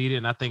Celtics needed,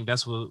 and I think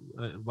that's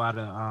why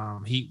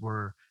the Heat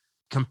were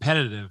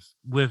competitive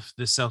with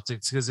the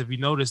Celtics. Because if you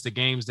notice the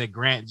games that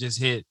Grant just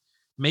hit,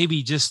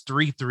 maybe just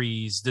 3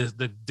 threes,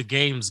 the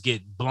games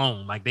get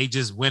blown. Like they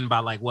just win by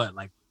like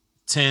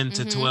 10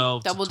 to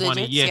 12 Double to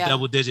 20. digits, Yeah, yeah.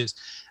 double digits.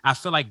 I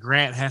feel like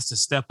Grant has to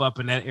step up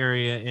in that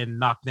area and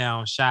knock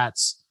down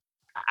shots.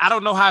 I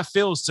don't know how it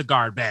feels to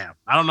guard Bam.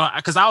 I don't know,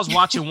 because I was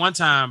watching one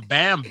time,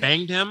 Bam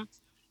banged him.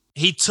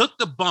 He took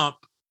the bump,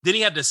 then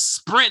he had to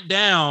sprint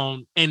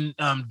down and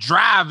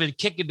drive and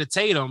kick it to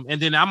Tatum.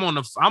 And then I'm on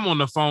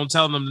the phone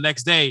telling them the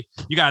next day,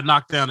 you got to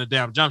knock down the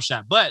damn jump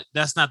shot. But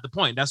that's not the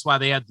point. That's why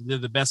they're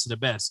the best of the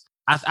best.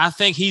 I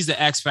think he's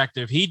the X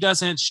factor. If he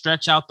doesn't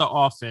stretch out the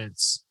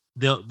offense,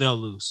 they'll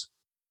lose.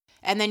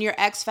 And then your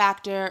X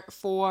factor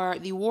for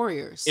the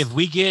Warriors. If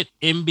we get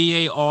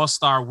NBA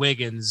All-Star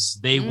Wiggins,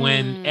 they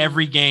win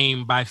every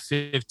game by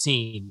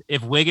 15.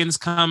 If Wiggins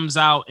comes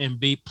out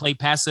and play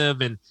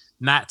passive and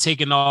not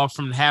taking off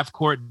from half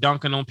court,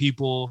 dunking on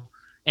people,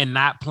 and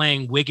not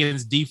playing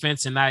Wiggins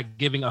defense and not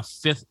giving a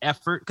fifth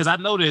effort, because I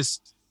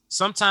noticed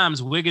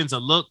sometimes Wiggins will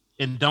look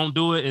and don't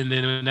do it, and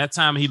then in that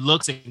time he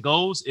looks and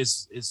goes.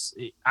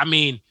 I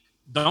mean,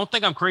 don't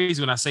think I'm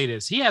crazy when I say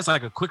this. He has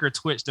like a quicker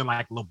twitch than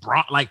like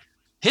LeBron. Like,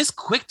 his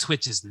quick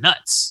twitch is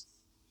nuts.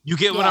 You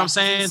get what I'm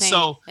saying? Insane.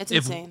 So It's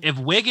if insane. if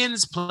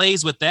Wiggins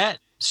plays with that,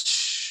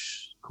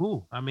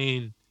 cool. I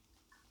mean,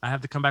 I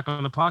have to come back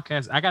on the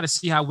podcast. I got to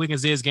see how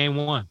Wiggins is game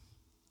 1.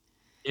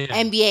 Yeah.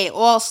 NBA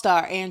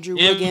All-Star Andrew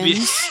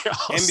Wiggins.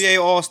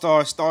 NBA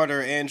All-Star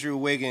starter Andrew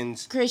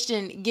Wiggins.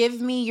 Christian,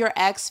 give me your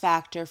X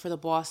factor for the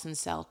Boston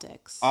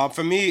Celtics.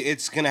 For me,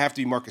 it's going to have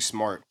to be Marcus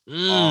Smart.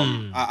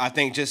 Mm. I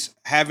think just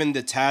having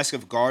the task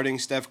of guarding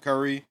Steph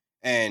Curry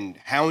and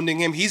hounding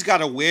him, he's got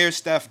to wear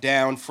Steph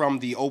down from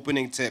the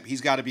opening tip.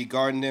 He's got to be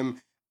guarding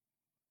him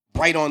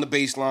right on the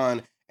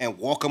baseline and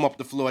walk him up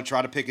the floor,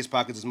 try to pick his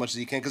pockets as much as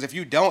he can. Because if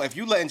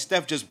you letting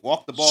Steph just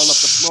walk the ball up the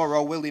floor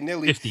all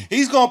willy-nilly, 50.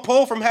 he's going to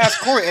pull from half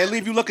court and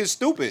leave you looking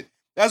stupid.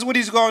 That's what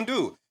he's going to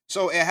do.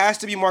 So it has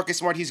to be Marcus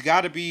Smart. He's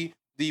got to be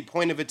the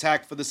point of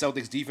attack for the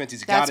Celtics defense.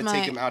 He's got to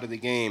take him out of the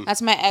game.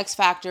 That's my X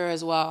factor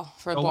as well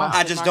for Boston.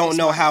 I just don't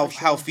know how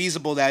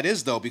feasible that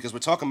is, though, because we're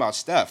talking about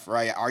Steph,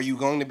 right? Are you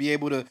going to be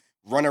able to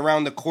run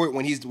around the court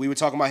when we were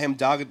talking about him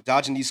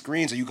dodging these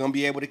screens? Are you going to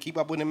be able to keep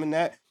up with him in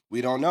that? We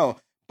don't know.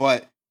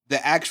 But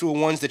the actual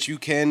ones that you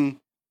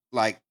can,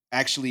 like,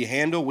 actually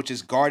handle, which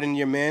is guarding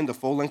your man the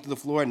full length of the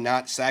floor,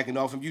 not sagging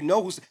off him. You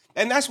know who's...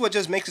 And that's what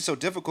just makes it so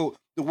difficult.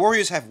 The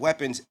Warriors have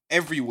weapons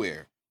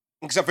everywhere,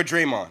 except for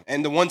Draymond.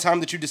 And the one time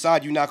that you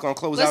decide you're not going to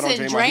close out on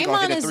Draymond, he's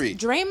going to hit a three.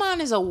 Draymond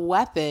is a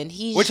weapon.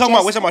 We're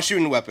talking about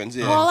shooting weapons.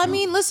 Yeah. Well, I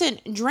mean, listen,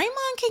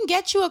 Draymond can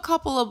get you a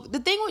couple of... The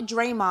thing with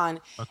Draymond...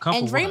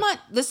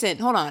 Listen,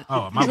 hold on.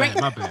 Oh, my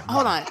bad.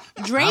 Hold on.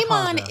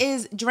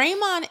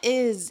 Draymond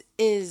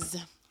is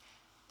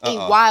a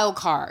wild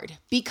card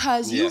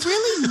because you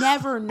really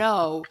never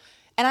know.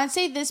 And I'd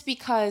say this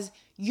because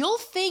you'll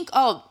think,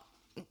 oh,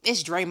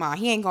 it's Draymond.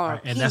 He ain't going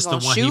to shoot. And that's the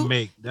one he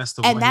makes. That's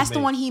the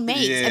one he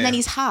makes. Yeah. And then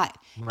he's hot.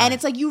 Right. And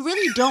it's like you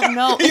really don't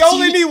know. You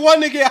only need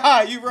one to get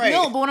hot. You're right.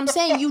 No, but what I'm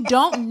saying, you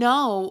don't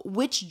know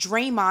which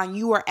Draymond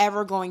you are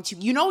ever going to.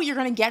 You know what you're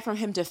going to get from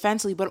him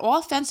defensively, but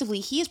offensively,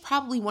 he is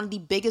probably one of the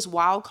biggest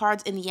wild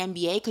cards in the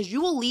NBA because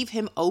you will leave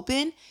him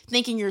open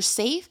thinking you're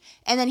safe,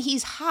 and then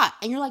he's hot.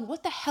 And you're like,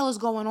 what the hell is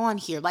going on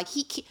here? Like,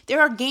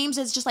 there are games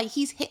that's just like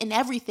he's hitting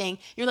everything.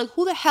 You're like,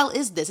 who the hell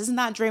is this? This is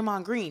not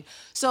Draymond Green.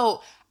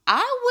 So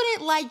I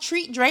wouldn't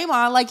treat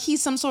Draymond like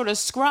he's some sort of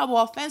scrub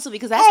offensively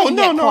because that's how you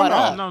get caught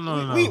up.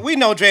 No. We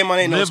know Draymond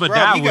ain't no scrub. Live or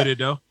die with it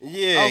though.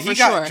 Yeah,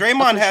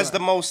 Draymond has the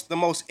most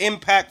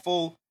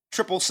impactful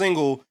triple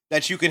single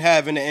that you can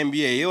have in the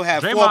NBA. He'll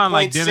have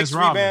Draymond 4.6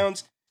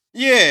 rebounds.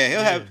 Yeah,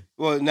 he'll have.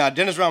 Well,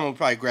 Dennis Rodman will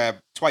probably grab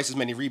twice as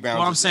many rebounds.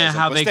 Well, I'm saying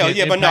how they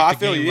can but no, I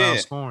feel you. Yeah,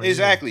 scoring,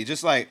 exactly.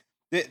 Just like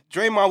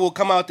Draymond will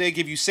come out there,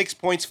 give you 6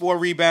 points, 4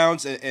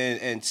 rebounds,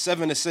 and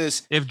 7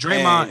 assists. If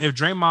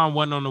Draymond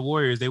wasn't on the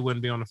Warriors, they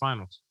wouldn't be on the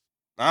finals.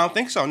 I don't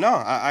think so. No,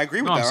 I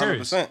agree with that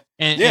 100%.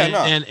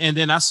 And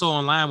then I saw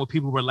online where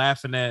people were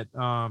laughing at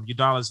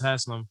Udonis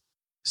Haslem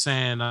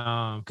saying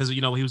because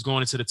he was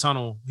going into the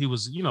tunnel, he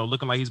was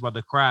looking like he's about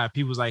to cry.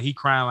 People was like he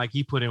crying like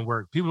he put in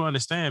work. People don't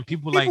understand.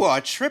 People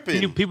are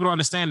tripping. People don't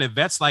understand that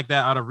vets like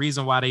that are the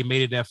reason why they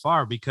made it that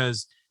far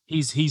because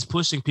he's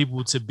pushing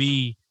people to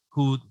be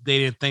who they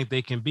didn't think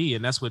they can be,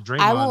 and that's what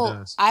Draymond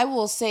does. I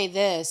will say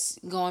this,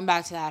 going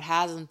back to that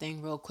Haslam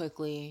thing real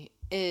quickly,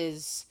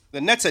 is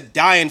the Nets are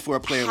dying for a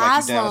player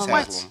like Udonis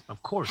Haslem.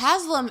 Of course.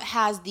 Haslam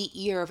has the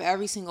ear of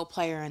every single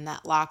player in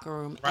that locker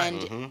room.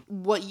 Right. And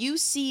what you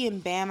see in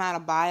Bam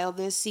Adebayo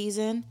this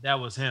season... That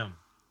was him.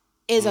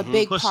 ...is a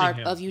big part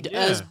of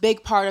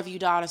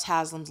Udonis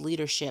Haslem's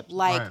leadership.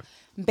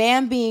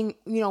 Bam being,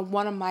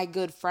 one of my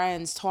good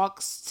friends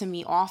talks to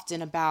me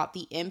often about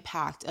the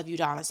impact of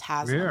Udonis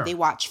Haslem. Yeah.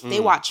 They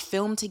watch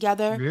film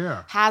together.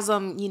 Yeah.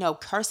 Haslem,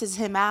 curses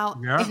him out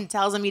and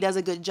tells him he does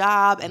a good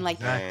job. And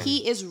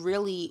he is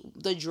really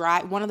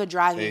one of the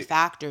driving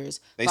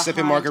factors. They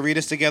sipping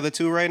margaritas together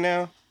too right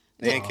now.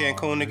 They in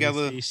Cancun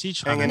together.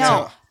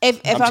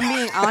 If I'm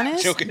being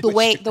honest,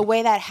 the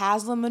way that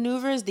Haslem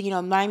maneuvers,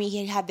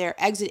 Miami had their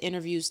exit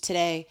interviews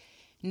today.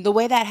 The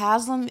way that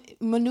Haslam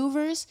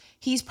maneuvers,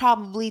 he's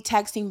probably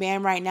texting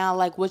Bam right now,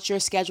 like, what's your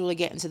schedule to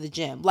get into the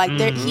gym?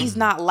 He's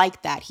not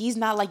like that. He's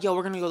not like, yo,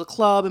 we're going to go to the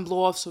club and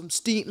blow off some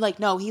steam.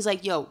 No, he's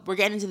like, yo, we're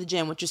getting into the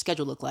gym. What's your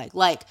schedule look like?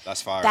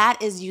 That's fire. That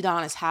is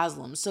Udonis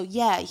Haslem. So,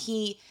 yeah,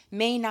 he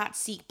may not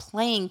seek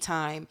playing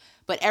time,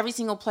 but every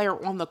single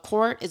player on the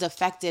court is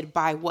affected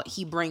by what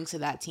he brings to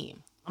that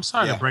team. I'm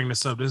sorry to bring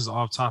this up. This is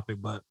off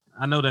topic, but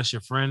I know that's your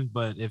friend.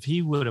 But if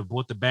he would have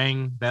bought the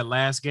bang that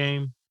last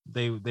game,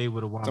 they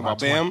would have won. Talking about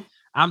Bam?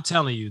 I'm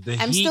telling you,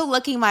 I'm still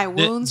licking my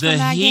wounds from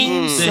that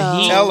game.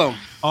 Tell him.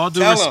 All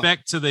due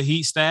respect to the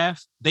Heat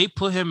staff, they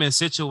put him in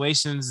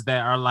situations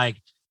that are like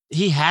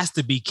he has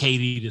to be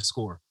KD to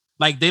score.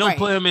 They don't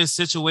put him in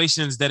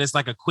situations that it's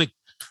like a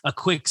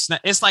quick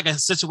snap. It's like a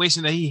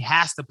situation that he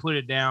has to put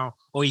it down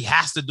or he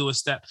has to do a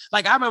step.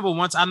 I remember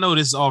once, I know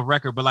this is off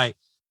record, but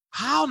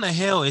how in the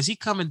hell is he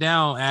coming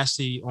down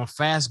actually on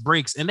fast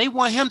breaks and they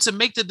want him to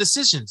make the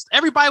decisions?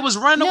 Everybody was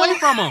running away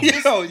from him.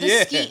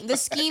 The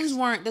schemes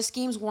weren't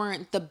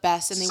the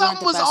best and they weren't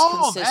the best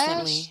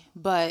consistently. Ash.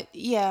 But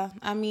yeah,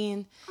 I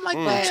mean,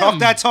 talk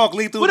that talk,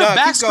 Lethal. With a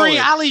back screen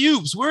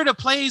alley-oops, where are the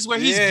plays where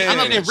he's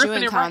getting and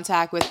ripping in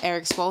contact with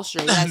Eric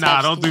Spoelstra?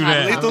 Nah, don't do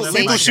that.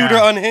 Lethal shooter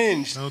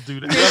unhinged. Don't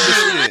do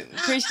that.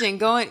 Christian,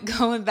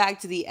 going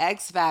back to the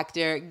X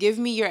Factor, give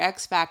me your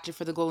X Factor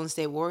for the Golden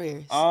State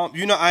Warriors.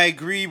 I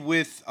agree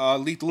with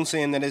Lethal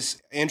saying that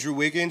it's Andrew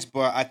Wiggins,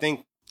 but I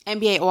think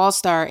NBA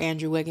All-Star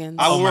Andrew Wiggins.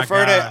 I will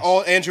refer to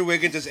Andrew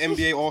Wiggins as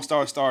NBA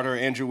All-Star starter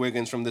Andrew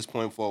Wiggins from this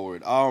point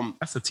forward.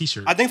 That's a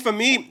T-shirt. I think for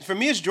me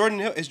it's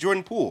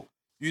Jordan Poole.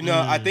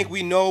 I think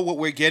we know what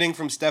we're getting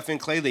from Steph and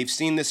Clay. They've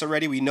seen this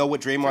already. We know what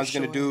Draymond's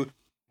going to do.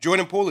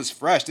 Jordan Poole is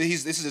fresh.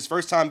 This is his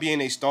first time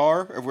being a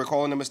star, if we're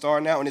calling him a star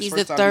now. And his He's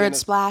first the time third being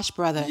splash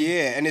brother.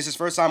 Yeah, and it's his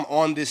first time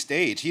on this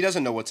stage. He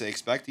doesn't know what to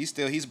expect.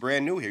 He's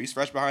brand new here. He's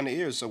fresh behind the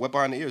ears, wet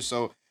behind the ears.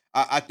 So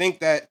I think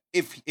that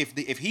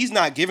if he's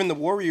not giving the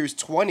Warriors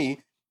 20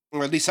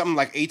 or at least something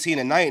like 18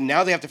 a night,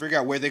 now they have to figure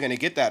out where they're going to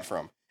get that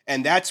from.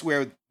 And that's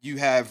where you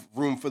have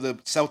room for the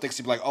Celtics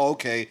to be like, oh,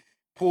 okay,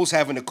 Poole's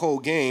having a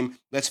cold game.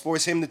 Let's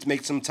force him to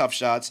make some tough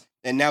shots.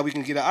 And now we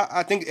can get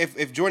I think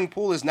if Jordan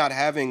Poole is not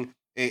having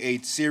a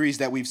series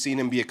that we've seen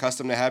him be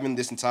accustomed to having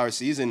this entire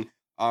season,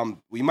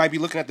 we might be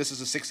looking at this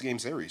as a 6-game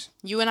series.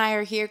 You and I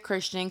are here,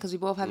 Christian, because we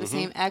both have the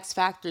same X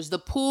factors. The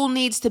pool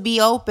needs to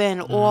be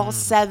open all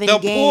 7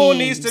 games. The pool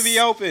needs to be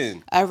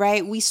open. All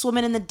right, we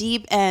swimming in the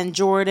deep end,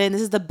 Jordan.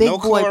 This is the big No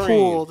boy chlorine.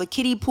 pool. The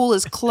kiddie pool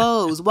is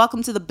closed.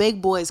 Welcome to the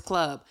big boys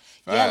club.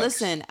 Yeah, Facts.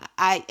 listen,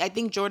 I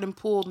think Jordan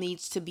Poole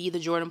needs to be the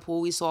Jordan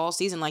Poole we saw all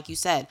season, like you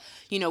said.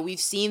 You know, we've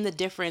seen the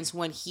difference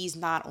when he's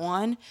not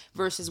on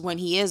versus when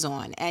he is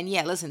on. And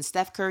yeah, listen,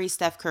 Steph Curry,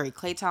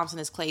 Klay Thompson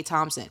is Klay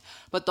Thompson.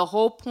 But the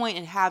whole point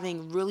in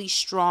having really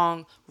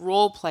strong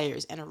role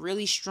players and a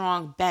really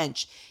strong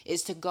bench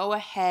is to go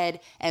ahead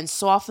and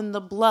soften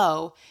the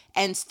blow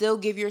and still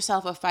give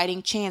yourself a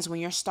fighting chance when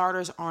your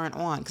starters aren't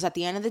on. Because at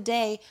the end of the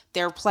day,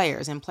 they're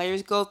players, and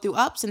players go through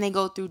ups and they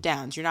go through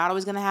downs. You're not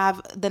always going to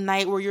have the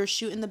night where you're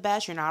shooting the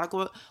best. You're not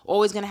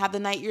always going to have the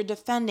night you're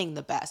defending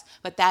the best.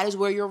 But that is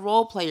where your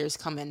role players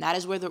come in. That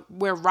is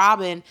where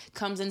Robin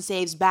comes and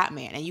saves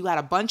Batman. And you got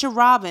a bunch of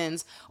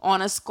Robins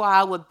on a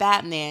squad with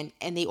Batman,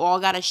 and they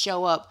all got to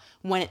show up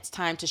when it's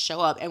time to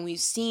show up. And we've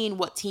seen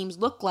what teams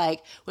look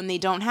like when they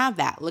don't have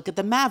that. Look at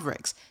the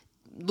Mavericks.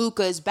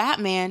 Luka is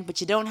Batman, but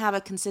you don't have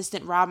a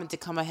consistent Robin to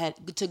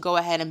go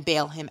ahead and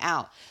bail him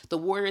out. The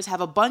Warriors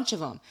have a bunch of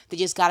them. They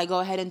just got to go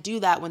ahead and do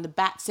that when the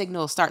bat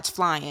signal starts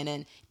flying,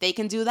 and if they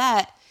can do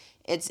that,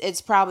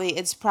 it's probably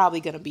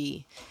going to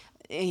be,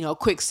 a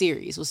quick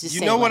series. Let's just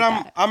say know it what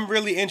like I'm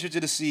really interested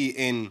to see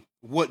in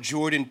what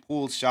Jordan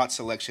Poole's shot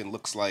selection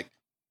looks like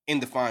in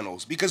the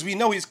finals, because we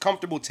know he's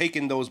comfortable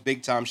taking those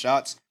big time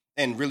shots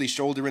and really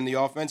shouldering the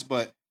offense,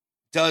 but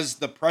does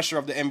the pressure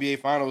of the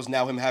NBA Finals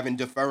now him having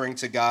deferring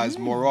to guys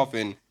more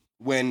often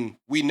when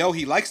we know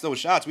he likes those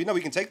shots? We know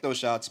he can take those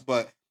shots,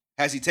 but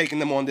has he taken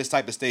them on this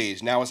type of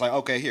stage? Now it's like,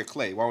 okay, here,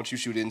 Klay, why don't you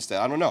shoot it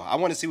instead? I don't know. I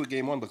want to see what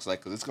game 1 looks like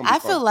because it's going to be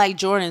fun. feel like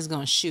Jordan's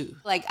going to shoot.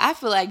 Like, I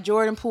feel like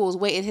Jordan Poole's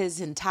waited his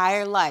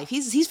entire life.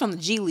 He's from the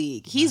G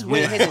League. He's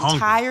waited his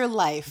entire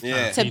life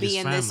to be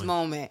in this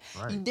moment.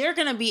 Right. There are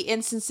going to be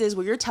instances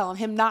where you're telling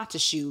him not to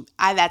shoot.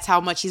 That's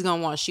how much he's going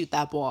to want to shoot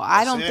that ball.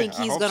 I don't think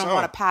he's going to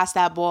want to pass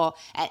that ball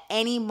at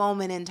any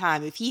moment in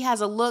time. If he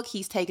has a look,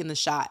 he's taking the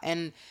shot.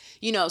 And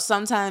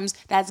sometimes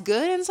that's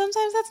good and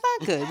sometimes that's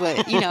not good.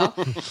 But,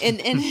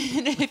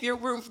 and if you're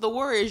rooting for the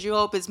Warriors, you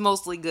hope it's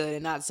mostly good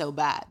and not so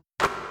bad.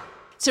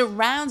 To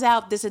round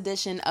out this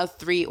edition of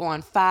 3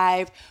 on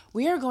 5,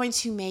 we are going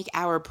to make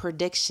our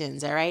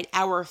predictions, all right?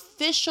 Our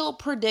official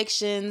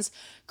predictions.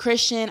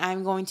 Christian,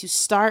 I'm going to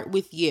start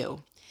with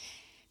you.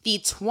 The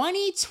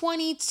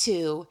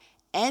 2022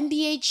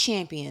 NBA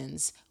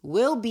champions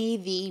will be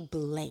the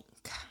blank.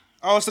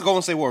 Oh, it's the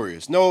Golden State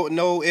Warriors.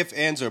 No ifs,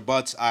 ands, or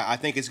buts. I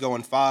think it's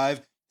going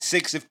 5,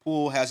 6 if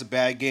Poole has a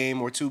bad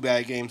game or 2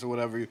 bad games or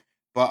whatever.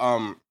 But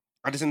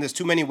I just think there's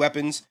too many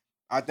weapons.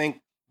 I think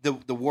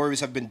the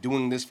Warriors have been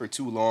doing this for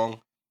too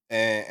long,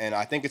 and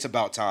I think it's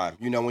about time.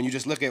 When you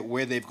just look at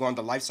where they've gone,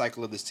 the life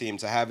cycle of this team,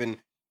 to having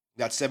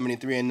that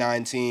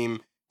 73-9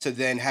 team, to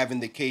then having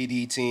the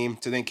KD team,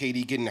 to then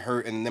KD getting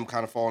hurt and them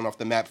kind of falling off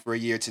the map for a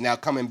year, to now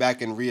coming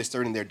back and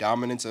reasserting their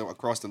dominance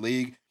across the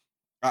league.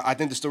 I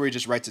think the story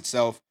just writes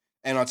itself.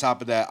 And on top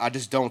of that, I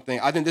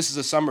think this is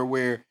a summer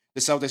where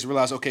the Celtics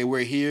realize, okay, we're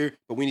here,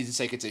 but we need to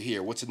take it to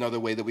here. What's another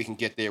way that we can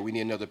get there? We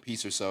need another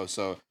piece or so.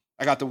 So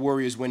I got the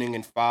Warriors winning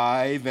in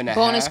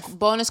 5.5.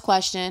 Bonus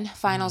question,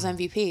 Finals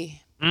MVP.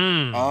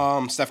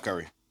 Steph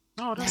Curry.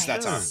 Oh, it's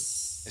that time.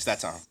 It's that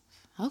time.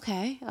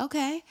 Okay.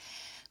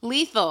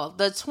 Lethal,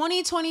 the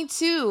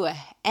 2022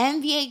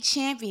 NBA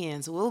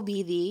champions will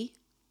be the...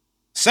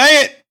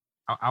 Say it!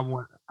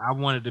 I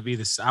wanted to be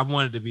the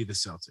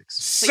Celtics.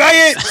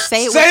 Say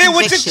it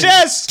with your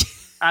chest.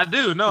 I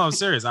do. No, I'm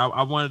serious.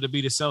 I wanted to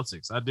be the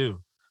Celtics. I do.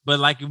 But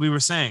like we were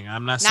saying,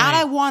 I'm not saying. Not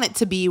I want it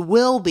to be,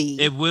 will be.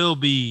 It will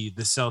be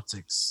the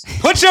Celtics.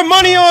 Put your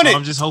money on it.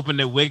 I'm just hoping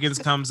that Wiggins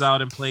comes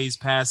out and plays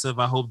passive.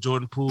 I hope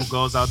Jordan Poole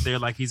goes out there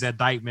like he's at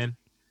Dykeman.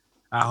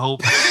 I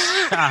hope.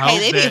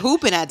 They be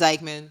hooping at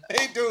Dykeman.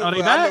 They do. Oh,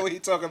 they I know what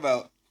you're talking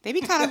about. They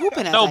be kind of hooping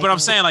at No, Dykeman. but I'm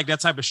saying like that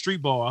type of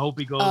street ball. I hope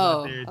he goes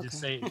out there and just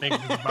think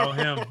it's about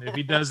him. If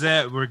he does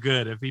that, we're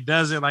good. If he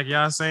doesn't, like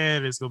y'all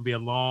saying, it's gonna be a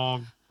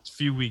long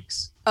few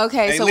weeks.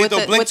 Okay, hey, so Lethal,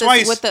 with the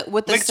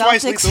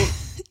Celtics,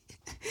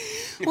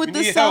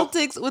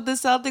 with the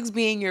Celtics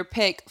being your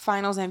pick,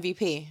 Finals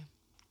MVP.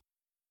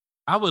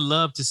 I would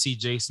love to see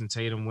Jason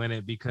Tatum win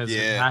it because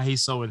of how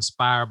he's so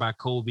inspired by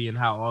Kobe and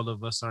how all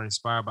of us are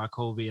inspired by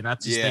Kobe, and I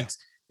just think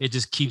it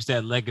just keeps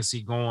that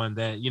legacy going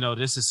that,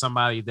 this is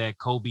somebody that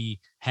Kobe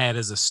had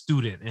as a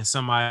student and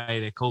somebody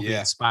that Kobe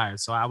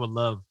inspired. So I would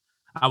love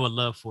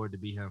for it to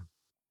be him.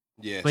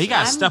 Yeah, But he got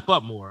to I'm- step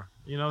up more.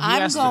 You know, he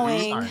I'm has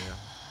going- to.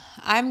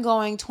 I'm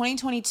going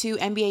 2022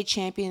 NBA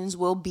champions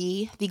will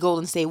be the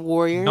Golden State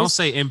Warriors. Don't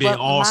say NBA But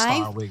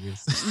All-Star,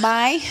 Wiggins.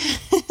 My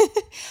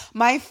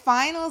my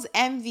finals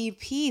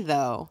MVP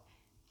though,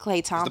 Klay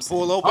Is the Thompson.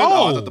 pool open?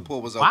 Oh, I thought the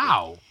pool was open.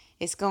 Wow.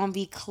 It's gonna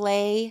be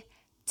Klay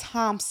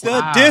Thompson. The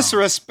Wow.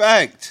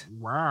 disrespect.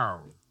 Wow.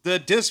 The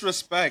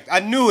disrespect.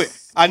 I knew it.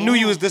 I knew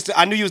you was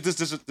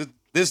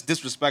this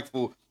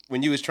disrespectful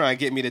when you was trying to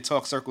get me to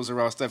talk circles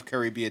around Steph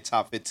Curry being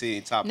top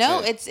 15, top 10. No,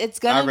 it's I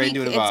gonna already be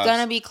knew the it's vibes.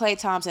 gonna be Klay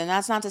Thompson.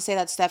 That's not to say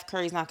that Steph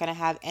Curry's not gonna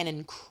have an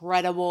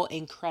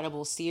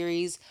incredible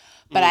series,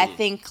 but I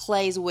think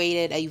Klay's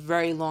waited a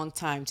very long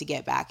time to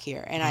get back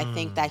here, and I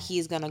think that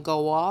he's gonna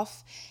go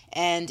off.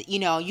 And you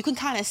know, you can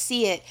kind of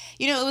see it.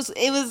 You know,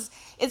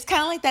 it's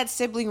kind of like that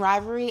sibling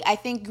rivalry. I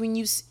think when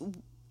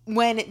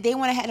they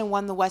went ahead and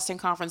won the Western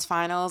Conference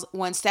Finals,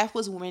 when Steph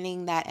was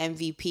winning that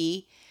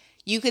MVP,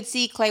 you could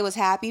see Klay was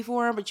happy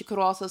for him, but you could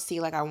also see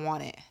like, I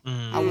want it.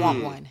 I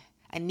want one.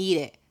 I need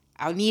it.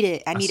 I need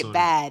it. I need saw it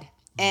that. bad.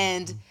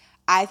 And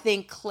I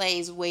think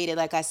Klay's waited,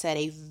 like I said,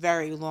 a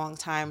very long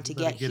time to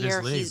better get get his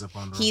here. legs up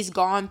under him. He's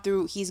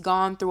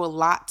gone through a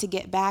lot to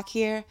get back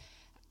here.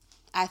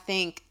 I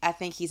think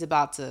he's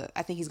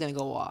gonna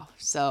go off.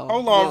 So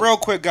Hold on, real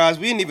quick, guys.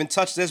 We didn't even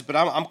touch this, but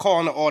I'm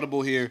calling the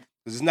audible here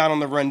because it's not on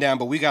the rundown,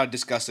 but we got to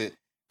discuss it.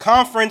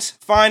 Conference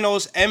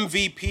Finals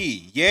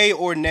MVP, yay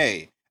or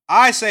nay?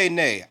 I say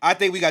nay. I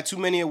think we got too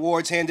many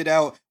awards handed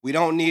out. We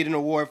don't need an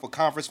award for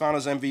Conference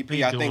Finals MVP.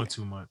 He I doing think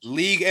too much.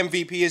 League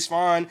MVP is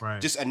fine.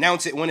 Right. Just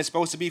announce it when it's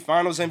supposed to be.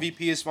 Finals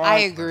MVP is fine. I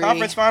agree.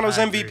 Conference Finals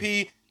I MVP.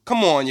 agree.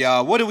 Come on,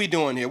 y'all. What are we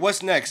doing here?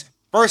 What's next?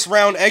 First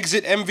round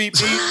exit MVP.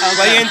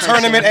 Play-in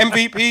tournament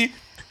MVP.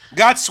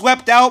 Got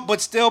swept out,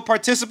 but still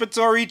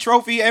participatory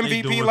trophy They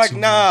MVP. doing Like, too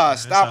nah, much, man.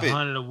 stop It's it.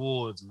 100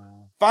 awards, man.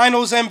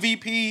 Finals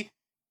MVP,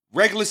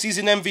 regular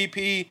season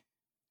MVP.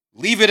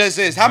 Leave it as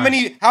is.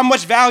 Right. How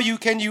much value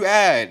can you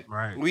add?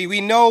 Right.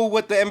 We know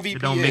what the It MVP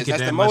don't make is. it That's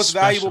that the much most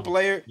valuable special.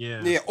 player.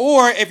 Yeah.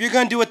 Or if you're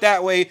gonna do it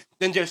that way,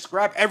 then just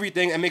scrap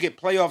everything and make it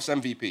playoffs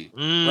MVP.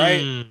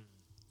 Right? And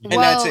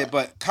that's Well- it.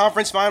 But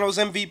conference finals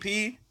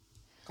MVP,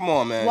 come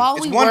on, man. While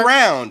It's we one work-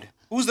 round.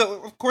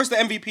 Of course the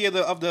MVP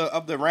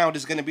of the round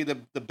is gonna be the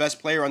best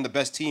player on the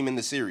best team in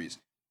the series.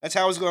 That's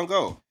how it's gonna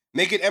go.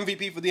 Make it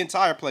MVP for the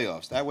entire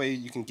playoffs. That way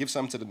you can give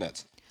something to the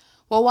Nets.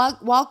 Well,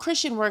 while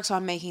Christian works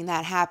on making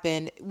that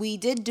happen, we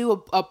did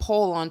do a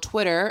poll on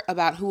Twitter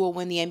about who will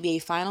win the NBA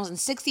Finals, and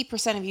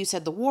 60% of you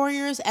said the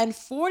Warriors, and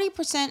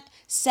 40%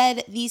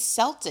 said the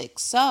Celtics.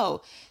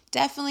 So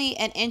definitely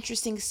an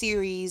interesting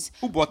series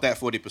Who bought that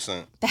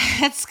 40%?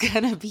 that's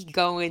gonna be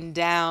going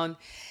down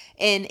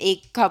in a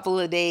couple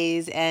of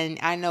days, and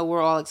I know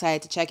we're all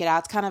excited to check it out.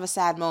 It's kind of a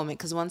sad moment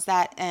because once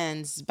that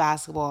ends,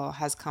 basketball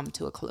has come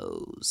to a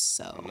close.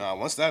 So Nah,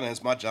 once that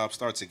ends, my job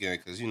starts again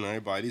because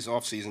everybody, these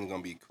off season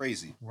gonna be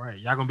crazy. Right.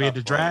 Y'all gonna be at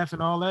the draft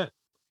and all that?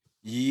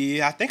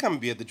 Yeah, I think I'm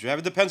gonna be at the draft.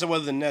 It depends on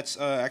whether the Nets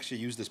actually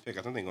use this pick.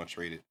 I think they're gonna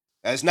trade it.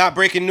 That's not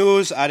breaking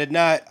news. I did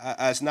not.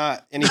 It's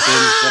not anything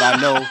that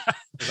I know.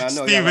 'Cause I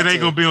know y'all Steven like ain't to-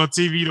 gonna be on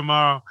TV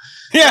tomorrow.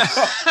 Yeah,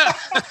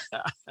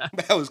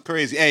 that was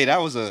crazy. Hey,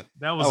 that was a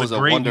That was a a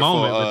great wonderful,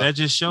 moment, but that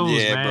just shows,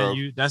 yeah, man,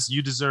 bro.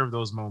 you deserve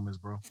those moments,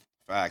 bro.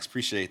 facts.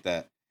 Appreciate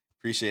that.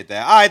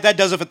 All right, that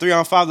does it for 3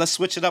 on 5. Let's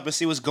switch it up and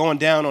see what's going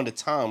down on the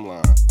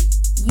timeline.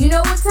 You know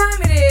what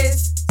time it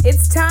is.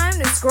 It's time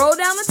to scroll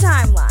down the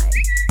timeline.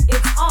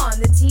 It's on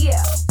the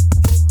TL.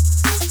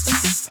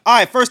 All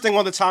right, first thing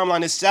on the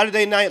timeline is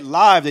Saturday Night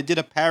Live. They did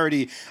a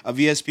parody of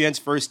ESPN's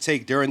First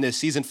Take during their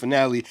season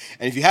finale.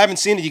 And if you haven't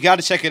seen it, you got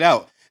to check it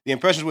out. The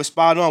impressions were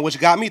spot on, which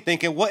got me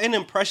thinking, what an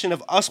impression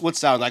of us would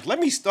sound like. Let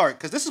me start,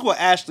 because this is what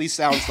Ashley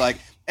sounds like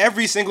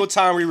every single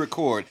time we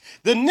record.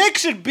 The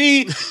Knicks should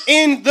be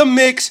in the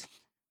mix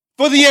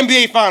for the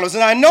NBA Finals.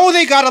 And I know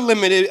they got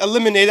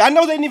eliminated. I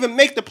know they didn't even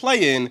make the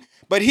play-in,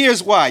 but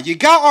here's why. You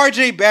got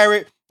RJ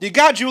Barrett. You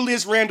got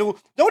Julius Randle.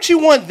 Don't you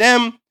want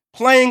them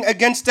playing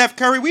against Steph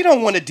Curry? We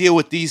don't want to deal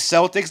with these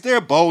Celtics. They're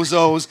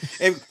bozos.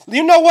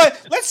 You know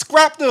what? Let's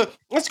scrap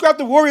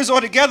the Warriors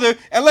altogether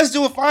and let's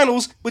do a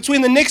finals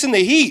between the Knicks and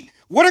the Heat.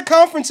 What are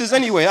conferences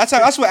anyway? That's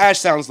what Ash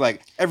sounds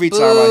like every time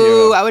I hear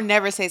boo! him. I would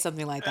never say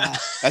something like that.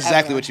 That's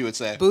exactly Ever. what you would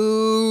say.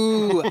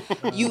 Boo!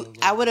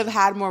 I would have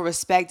had more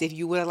respect if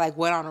you would have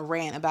went on a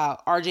rant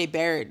about RJ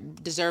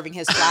Barrett deserving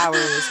his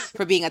flowers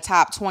for being a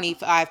top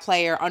 25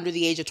 player under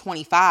the age of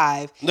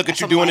 25. Look at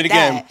you something doing like it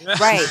again. that.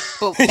 Right?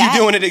 But You're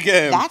doing it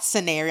again. That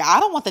scenario, I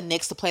don't want the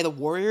Knicks to play the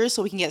Warriors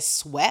so we can get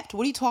swept.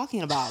 What are you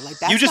talking about?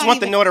 That's You just not want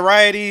the even-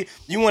 notoriety.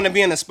 You want to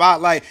be in the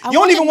spotlight. I You don't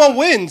want even the- want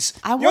wins.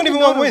 I You don't even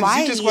want wins.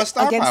 You just want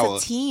star against power. a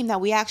team that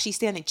we actually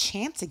stand a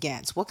chance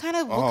against. What kind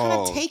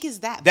of take is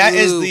that? That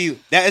Boo.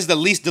 is the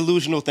least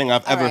delusional thing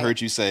I've ever right. heard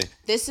you say.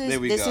 This There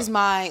we go. is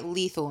my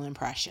lethal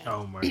impression.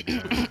 Oh my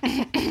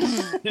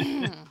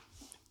god.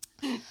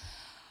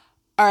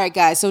 All right,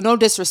 guys. So no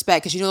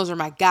disrespect, because you know those are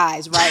my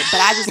guys, right? But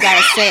I just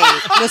gotta say,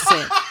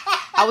 listen.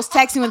 I was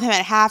texting with him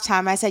at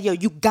halftime. I said, yo,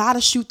 you got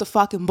to shoot the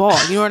fucking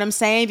ball. You know what I'm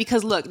saying?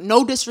 Because look,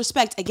 no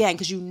disrespect, again,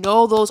 because you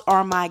know those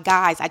are my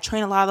guys. I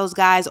train a lot of those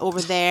guys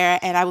over there,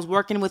 and I was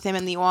working with him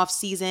in the off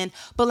season.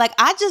 But like,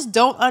 I just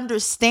don't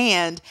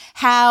understand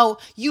how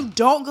you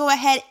don't go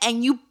ahead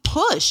and you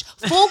push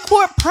full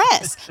court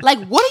press. Like,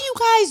 what are you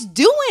guys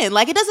doing?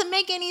 Like, it doesn't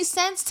make any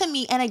sense to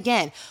me. And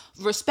again,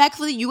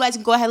 respectfully, you guys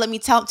can go ahead, let me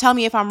tell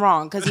me if I'm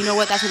wrong, because you know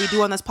what, that's what we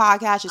do on this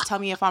podcast, just tell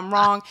me if I'm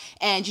wrong.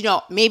 And you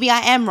know, maybe I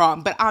am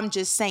wrong, but I'm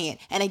just saying.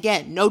 And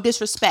again, no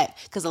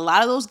disrespect, because a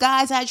lot of those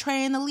guys that I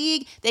train in the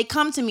league, they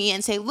come to me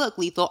and say, look,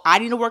 Lethal, I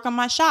need to work on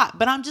my shot.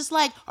 But I'm just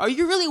like, are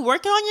you really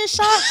working on your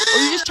shot, or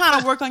are you just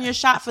trying to work on your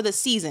shot for the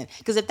season?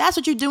 Because if that's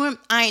what you're doing,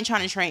 I ain't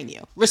trying to train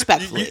you,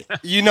 respectfully.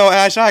 You know,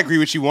 Ash, I agree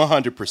with you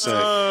 100%.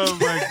 Oh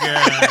my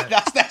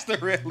god, that's the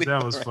real Lethal.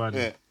 that was funny.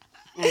 Yeah.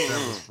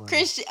 That was funny.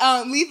 Christian,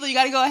 Lethal, you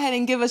got to go ahead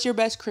and give us your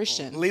best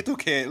Christian. Lethal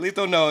can't.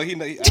 Lethal, no.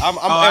 I'm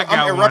I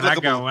got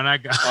irreplicable. one.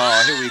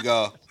 Oh, here we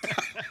go.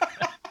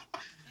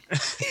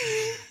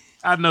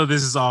 I know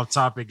this is off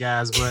topic,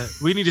 guys, but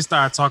we need to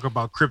start talking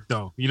about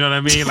crypto. You know what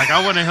I mean? Like,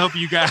 I want to help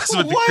you guys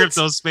with the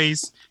crypto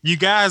space. You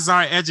guys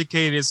aren't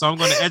educated, so I'm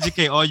going to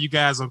educate all you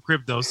guys on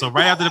crypto. So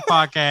right after the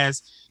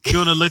podcast, be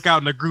on the lookout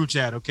in the group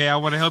chat, okay? I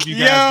want to help you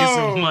guys get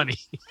some money.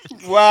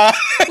 Wow.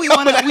 We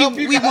want to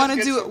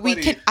do it. We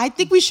can. I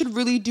think we should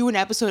really do an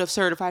episode of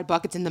Certified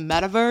Buckets in the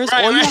metaverse.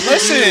 Right, right.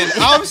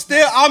 Listen,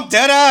 I'm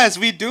dead ass.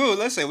 We do.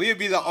 Listen, we would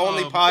be the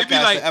only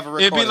podcast to ever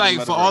record. It'd be like, in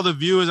the for all the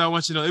viewers, I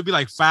want you to know, it'd be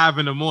like 5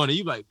 a.m.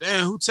 You be like,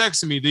 damn, who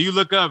texted me? Do you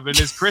look up and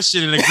it's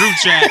Christian in the group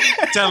chat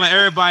telling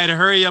everybody to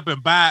hurry up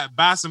and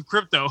buy some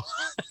crypto?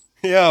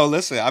 Yo,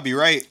 listen, I'll be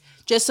right.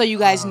 Just so you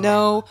guys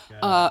know,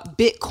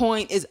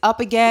 Bitcoin is up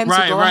again. So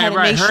go ahead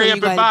and make sure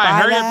you guys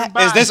buy that.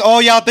 Is this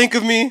all y'all think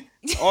of me?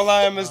 All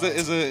I am is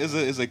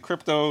a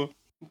crypto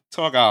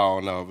talk. I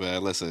don't know,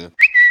 man. Listen.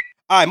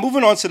 All right,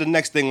 moving on to the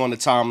next thing on the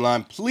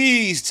timeline.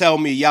 Please tell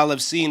me y'all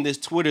have seen this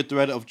Twitter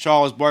thread of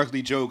Charles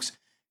Barkley jokes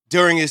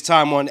during his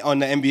time on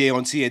the NBA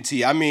on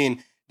TNT. I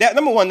mean, that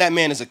number one, that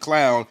man is a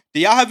clown. Do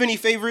y'all have any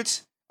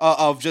favorites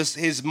of just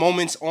his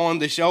moments on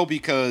the show?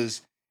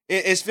 Because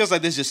it feels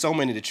like there's just so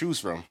many to choose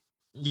from.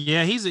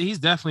 Yeah, he's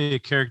definitely a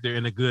character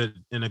in a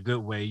good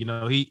way. You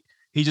know, he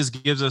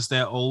just gives us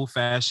that old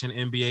fashioned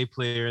NBA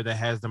player that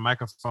has the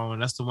microphone.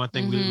 That's the one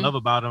thing we love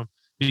about him,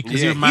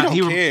 because he reminds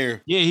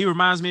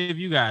me of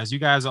you guys. You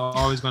guys are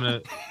always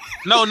gonna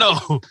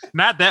no,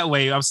 not that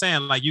way. I'm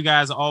saying, like, you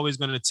guys are always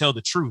gonna tell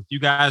the truth.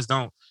 You guys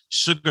don't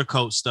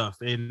sugarcoat stuff,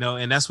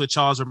 and that's what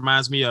Charles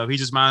reminds me of. He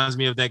just reminds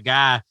me of that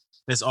guy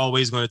that's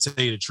always going to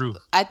tell you the truth.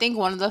 I think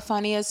one of the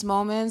funniest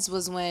moments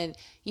was when,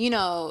 you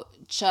know,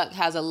 Chuck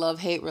has a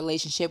love-hate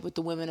relationship with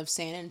the women of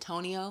San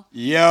Antonio.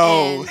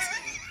 Yo.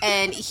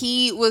 And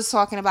he was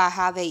talking about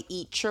how they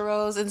eat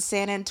churros in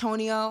San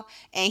Antonio,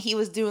 and he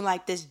was doing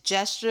like this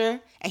gesture,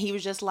 and he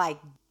was just like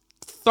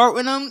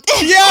throwing them.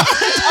 Yeah.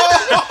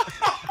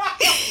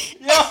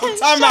 Yo,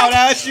 time out,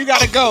 Ash. You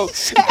gotta go.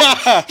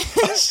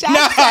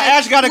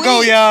 Ash gotta go,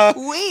 y'all.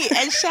 Wait,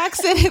 and Shaq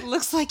said, it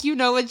looks like you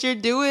know what you're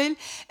doing.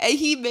 And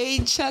he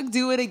made Chuck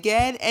do it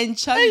again. And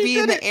Chuck,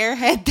 being the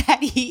airhead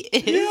that he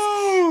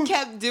is,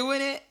 kept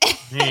doing it.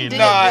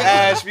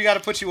 Ash, we gotta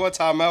put you on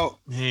timeout.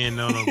 He ain't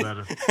know no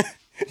better.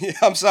 Yeah,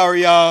 I'm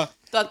sorry, y'all.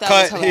 Thought that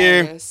was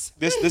hilarious.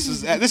 Here.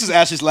 This is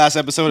Ash's last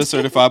episode of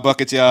Certified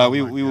Buckets, y'all.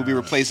 We will be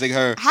replacing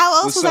her.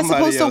 How else was I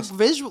supposed to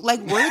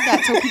word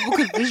that so people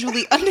could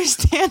visually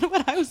understand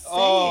what I was saying?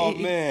 Oh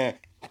man,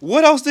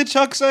 what else did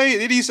Chuck say?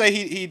 Did he say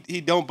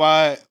he don't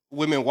buy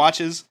women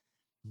watches?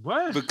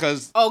 What?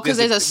 Because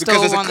there's a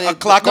stove on a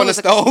clock on the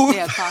stove.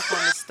 Yeah, a clock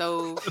on the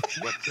stove.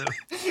 What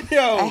the?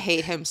 Yo, I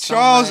hate him so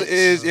Charles much.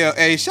 is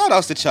Hey, shout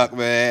outs to Chuck,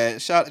 man.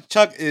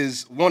 Chuck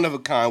is one of a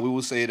kind. We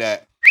will say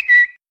that.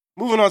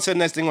 Moving on to the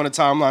next thing on the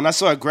timeline, I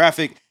saw a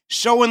graphic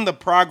showing the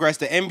progress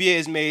the NBA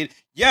has made.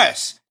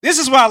 Yes, this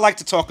is what I like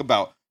to talk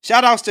about.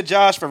 Shout outs to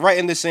Josh for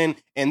writing this in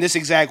this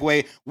exact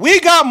way. We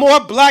got more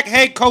black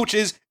head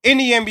coaches in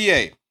the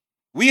NBA.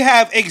 We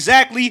have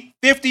exactly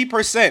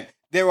 50%.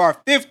 There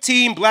are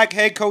 15 black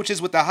head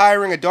coaches with the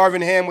hiring of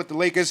Darvin Ham with the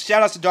Lakers.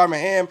 Shout outs to Darvin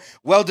Ham,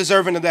 well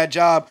deserving of that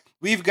job.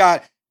 We've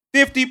got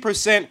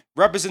 50%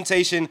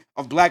 representation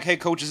of black head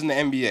coaches in the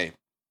NBA.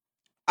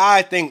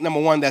 I think,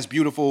 number one, that's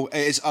beautiful.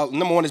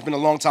 Number one, it's been a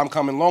long time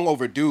coming, long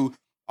overdue.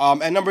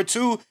 And number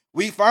two,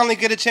 we finally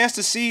get a chance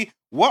to see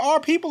what our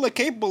people are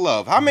capable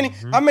of. How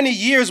many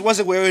years was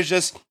it where it was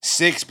just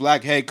 6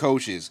 black head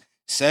coaches,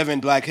 7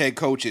 black head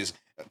coaches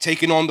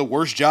taking on the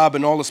worst job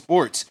in all of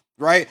sports,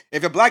 right?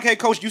 If a black head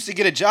coach used to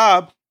get a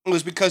job, it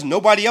was because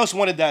nobody else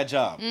wanted that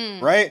job,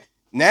 right?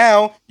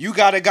 Now, you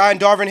got a guy in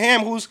Darvin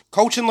Ham who's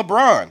coaching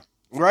LeBron.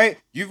 Right?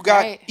 You've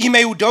got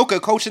Ime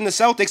Udoka coaching the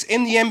Celtics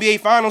in the NBA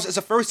Finals as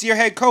a first-year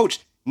head coach.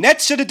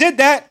 Nets should have did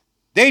that.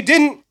 They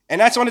didn't, and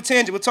that's on a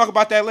tangent. We'll talk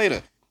about that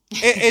later.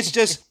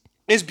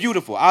 It's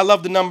beautiful. I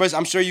love the numbers.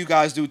 I'm sure you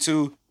guys do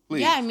too.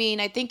 Please. Yeah, I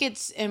mean, I think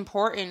it's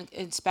important,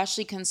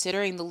 especially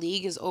considering the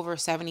league is over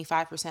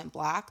 75%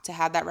 black, to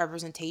have that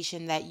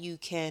representation that you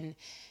can,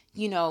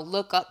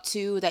 look up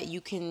to, that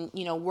you can,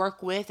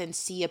 work with and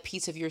see a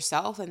piece of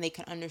yourself, and they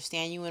can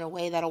understand you in a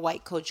way that a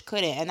white coach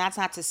couldn't. And that's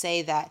not to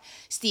say that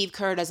Steve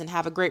Kerr doesn't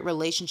have a great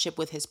relationship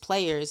with his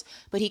players,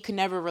 but he could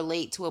never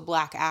relate to a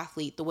black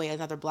athlete the way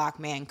another black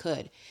man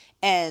could.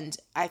 And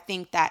I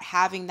think that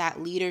having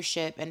that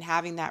leadership and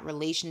having that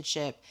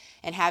relationship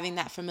and having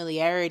that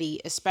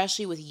familiarity,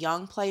 especially with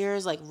young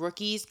players like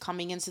rookies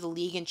coming into the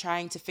league and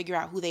trying to figure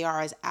out who they are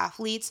as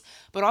athletes,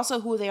 but also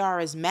who they are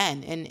as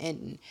men,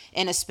 and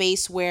in a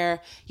space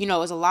where,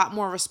 is a lot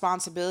more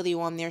responsibility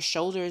on their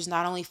shoulders,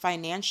 not only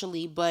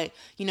financially, but,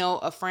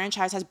 a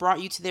franchise has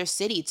brought you to their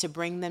city to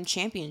bring them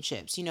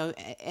championships,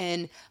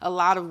 in a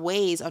lot of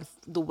ways,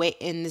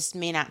 and this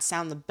may not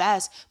sound the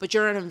best, but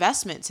you're an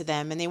investment to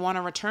them and they want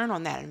to return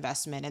on that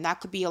investment. And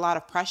that could be a lot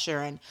of pressure.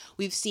 And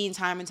we've seen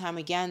time and time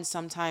again,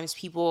 sometimes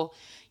people,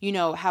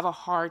 have a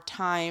hard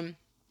time,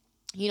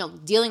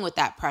 dealing with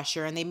that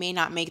pressure, and they may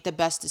not make the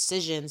best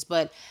decisions,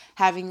 but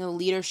having the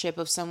leadership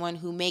of someone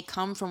who may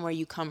come from where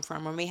you come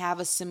from or may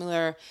have a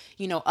similar,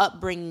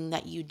 upbringing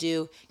that you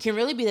do can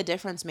really be the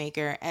difference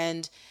maker.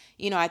 And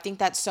I think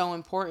that's so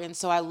important.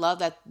 So I love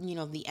that,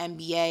 the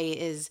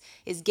NBA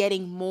is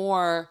getting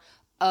more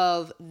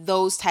of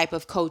those type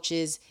of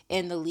coaches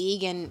in the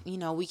league. And,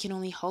 we can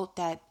only hope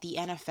that the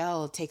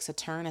NFL takes a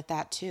turn at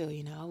that too.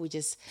 We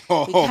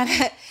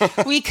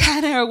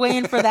kind of are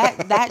waiting for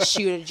that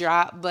shoe to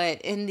drop.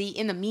 But in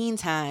the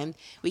meantime,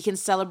 we can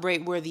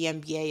celebrate where the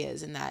NBA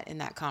is in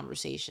that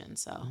conversation.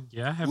 So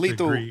yeah, I have to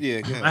agree.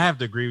 Yeah, I have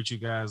to agree with you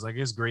guys. Like,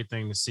 it's a great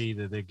thing to see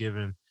that they're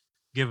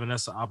giving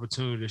us an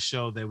opportunity to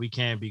show that we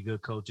can be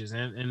good coaches,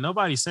 and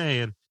nobody's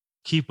saying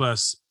keep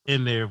us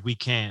in there if we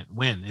can't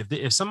win.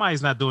 If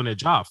somebody's not doing their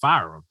job,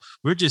 fire them.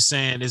 We're just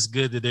saying it's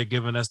good that they're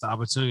giving us the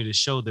opportunity to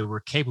show that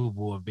we're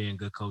capable of being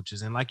good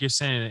coaches. And like you're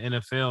saying, the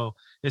NFL,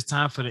 it's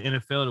time for the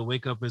NFL to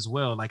wake up as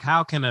well. Like,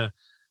 how can a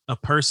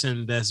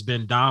person that's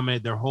been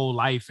dominant their whole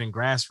life in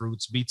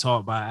grassroots be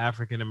taught by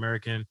African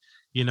American,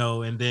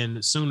 and then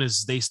as soon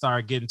as they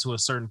start getting to a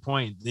certain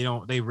point,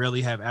 they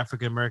rarely have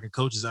African American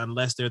coaches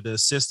unless they're the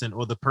assistant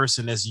or the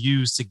person that's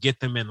used to get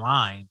them in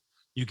line.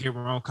 You get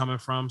where I'm coming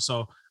from.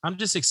 So I'm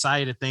just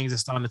excited that things are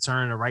starting to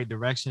turn in the right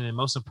direction. And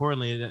most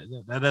importantly,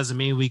 that doesn't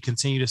mean we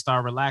continue to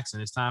start relaxing.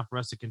 It's time for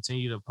us to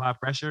continue to apply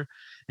pressure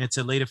and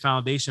to lay the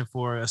foundation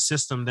for a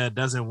system that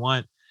doesn't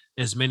want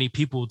as many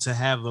people to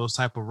have those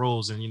type of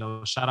roles.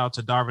 And, shout out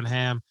to Darvin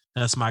Ham.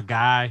 That's my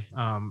guy.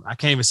 I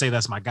can't even say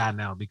that's my guy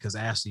now because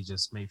Ashley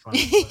just made fun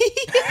of me.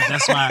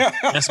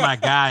 That's my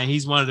guy. And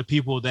he's one of the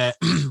people that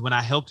when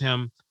I helped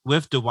him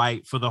with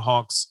Dwight for the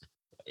Hawks,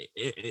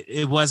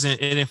 it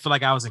didn't feel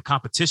like I was in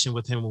competition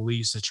with him when we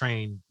used to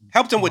train.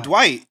 Helped him with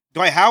Dwight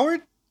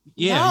Howard?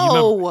 Yeah.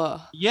 No.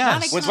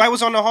 Yes. When Dwight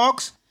was on the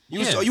Hawks? You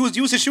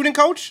was his shooting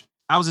coach?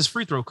 I was his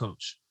free throw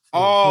coach.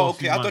 Oh,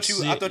 okay. I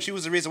thought you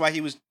was the reason why he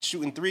was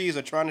shooting threes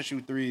or trying to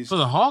shoot threes. For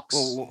the Hawks?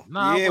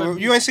 Nah, yeah,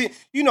 you ain't seen.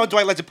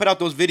 Dwight likes to put out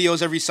those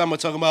videos every summer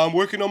talking about I'm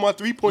working on my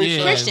 3-point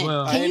shot. Christian,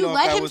 can you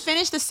let him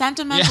finish the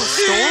sentimental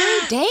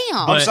story? Damn.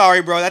 I'm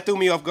sorry, bro. That threw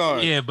me off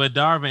guard. Yeah, but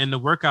Darvin in the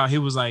workout, he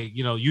was like,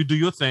 you do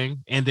your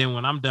thing, and then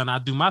when I'm done, I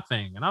do my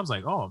thing. And I was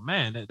like, oh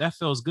man, that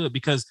feels good,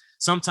 because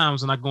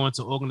sometimes when I go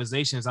into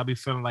organizations, I be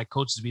feeling like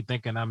coaches be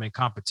thinking I'm in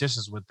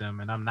competitions with them,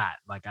 and I'm not.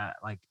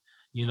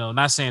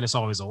 Not saying it's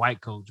always a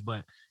white coach,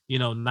 but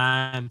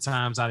 9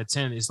 times out of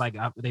 10, it's like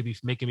they be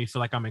making me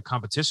feel like I'm in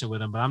competition with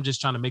them, but I'm just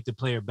trying to make the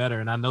player better.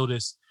 And I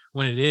notice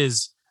when it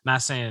is,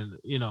 not saying,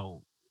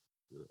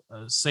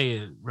 say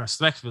it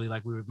respectfully,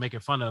 like we were making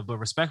fun of, but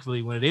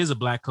respectfully, when it is a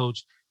black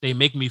coach, they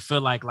make me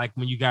feel like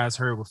when you guys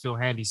heard what Phil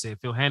Handy said.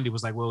 Phil Handy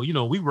was like, well,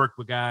 we work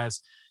with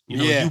guys,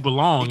 you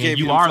belong and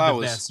you are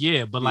the best.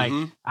 Yeah. But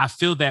I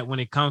feel that when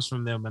it comes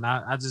from them, and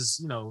I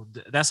just,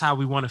 that's how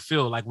we want to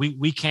feel. Like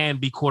we can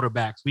be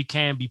quarterbacks. We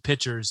can be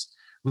pitchers.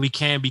 We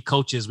can be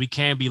coaches. We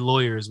can be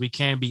lawyers. We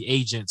can be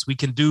agents. We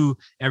can do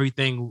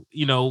everything,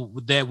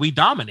 that we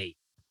dominate.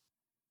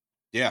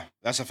 Yeah,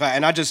 that's a fact.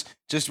 And I just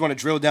want to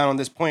drill down on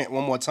this point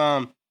one more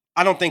time.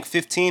 I don't think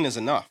 15 is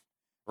enough,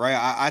 right?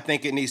 I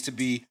think it needs to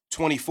be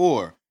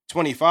 24,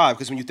 25,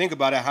 because when you think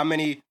about it, how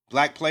many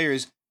black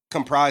players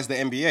comprise the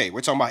NBA?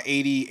 We're talking about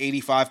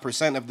 80,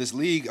 85% of this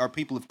league are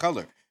people of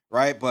color,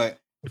 right? But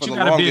you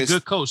gotta be a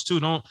good coach too.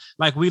 Don't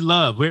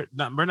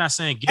we're not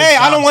saying. Hey,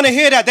 I don't want to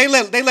hear that. They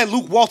let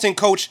Luke Walton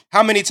coach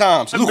how many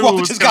times? Luke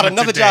Walton just got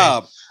another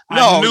job.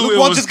 No, Luke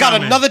Walton just got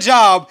another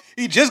job.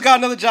 He just got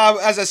another job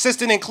as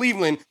assistant in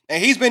Cleveland,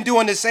 and he's been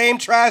doing the same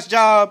trash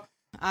job.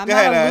 I'm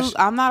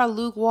not a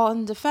Luke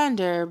Walton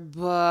defender,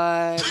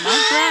 but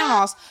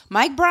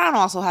Mike Brown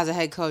also has a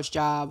head coach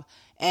job.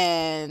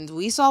 And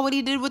we saw what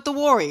he did with the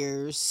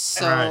Warriors.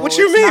 So right. What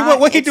you mean?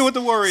 What he do with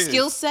the Warriors?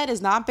 Skill set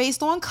is not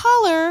based on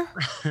color.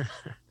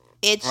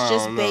 It's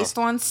just based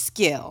on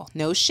skill.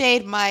 No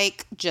shade,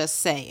 Mike. Just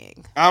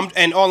saying.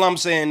 And all I'm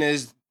saying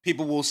is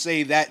people will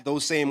say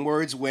those same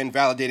words when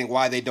validating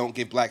why they don't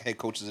give black head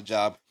coaches a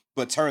job,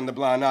 but turn the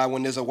blind eye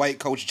when there's a white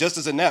coach just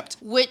as inept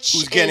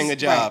who's getting a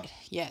job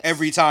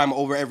every time.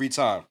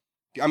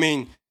 I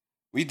mean,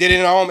 we did it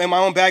in my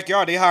own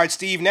backyard. They hired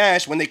Steve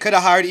Nash when they could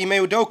have hired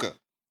Ime Udoka.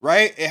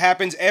 right? It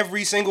happens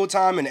every single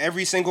time in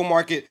every single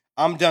market.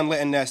 I'm done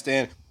letting that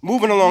stand.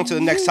 Moving along to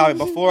the next topic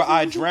before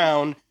I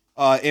drown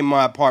in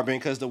my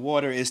apartment because the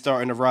water is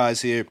starting to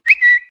rise here.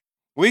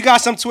 We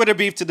got some Twitter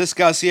beef to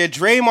discuss here.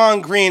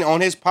 Draymond Green on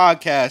his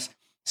podcast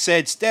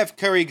said Steph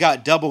Curry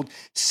got doubled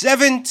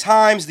 7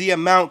 times the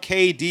amount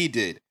KD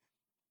did.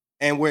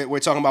 And we're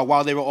talking about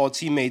while they were all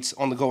teammates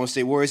on the Golden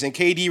State Warriors. And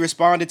KD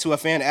responded to a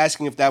fan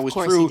asking if that was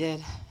true. Of course he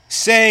did.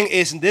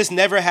 Saying, this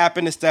never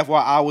happened to Steph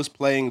while I was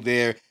playing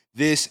there.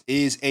 This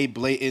is a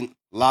blatant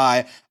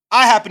lie.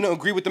 I happen to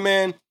agree with the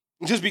man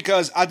just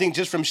because I think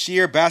just from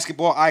sheer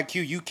basketball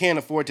IQ, you can't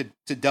afford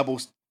to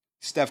double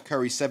Steph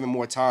Curry 7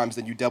 more times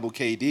than you double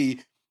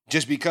KD.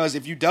 Just because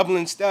if you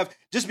doubling Steph,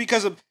 just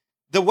because of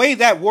the way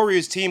that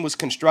Warriors team was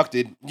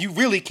constructed, you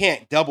really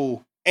can't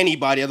double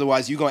anybody.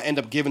 Otherwise, you're going to end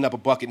up giving up a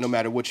bucket no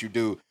matter what you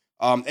do.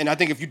 And I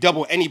think if you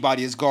double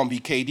anybody, it's going to be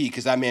KD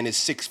because that man is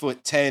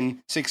 6'10",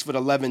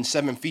 6'11",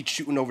 7 feet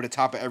shooting over the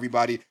top of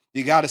everybody.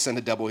 You got to send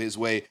a double his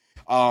way.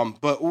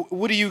 But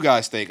what do you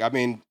guys think? I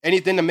mean,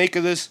 anything to make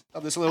of this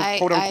little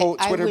quote unquote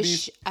Twitter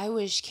beef? I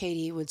wish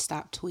KD would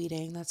stop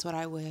tweeting. That's what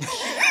I wish.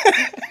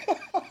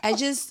 I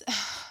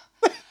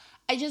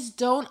just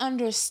don't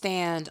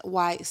understand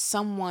why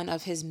someone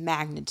of his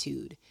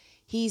magnitude,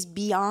 he's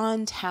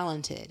beyond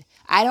talented.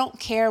 I don't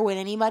care what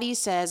anybody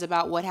says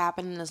about what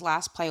happened in this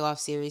last playoff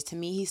series. To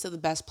me, he's still the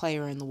best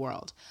player in the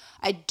world.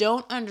 I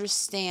don't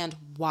understand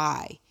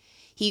why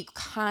he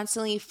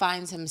constantly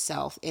finds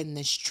himself in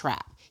this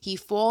trap. He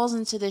falls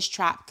into this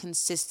trap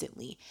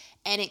consistently.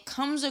 And it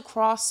comes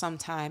across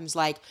sometimes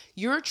like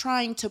you're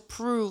trying to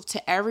prove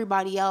to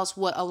everybody else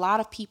what a lot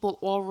of people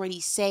already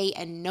say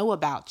and know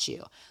about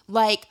you.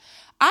 Like,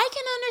 I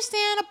can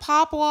understand a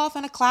pop off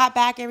and a clap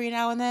back every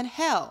now and then.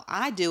 Hell,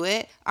 I do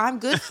it. I'm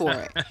good for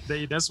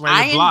it. That's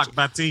why you're blocked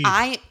by team.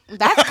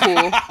 That's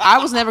cool. I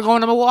was never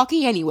going to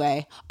Milwaukee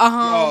anyway.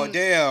 Oh,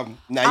 damn.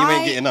 Now you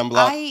ain't getting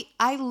unblocked.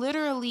 I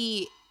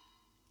literally...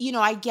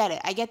 I get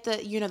it. I get the,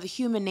 the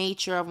human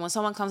nature of when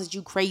someone comes at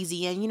you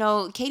crazy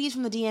and, Katie's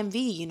from the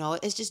DMV,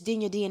 it's just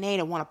in your DNA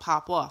to want to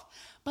pop off.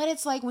 But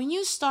it's like when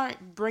you start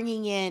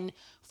bringing in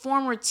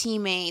former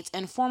teammates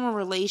and former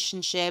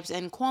relationships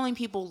and calling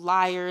people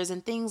liars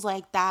and things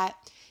like that,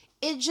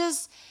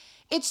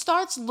 it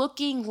starts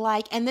looking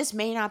like, and this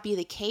may not be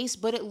the case,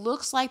 but it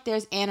looks like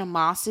there's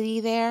animosity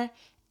there.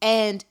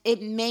 And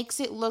it makes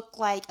it look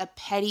like a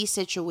petty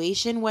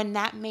situation when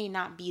that may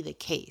not be the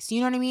case. You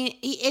know what I mean?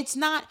 It's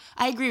not,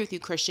 I agree with you,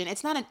 Christian.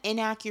 It's not an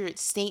inaccurate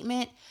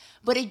statement,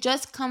 but it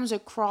just comes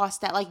across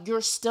that like you're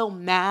still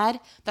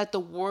mad that the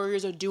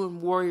Warriors are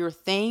doing Warrior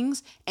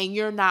things and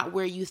you're not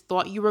where you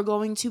thought you were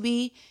going to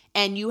be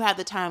and you have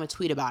the time to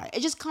tweet about it.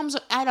 It just comes,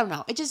 I don't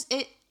know. It just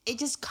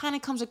kind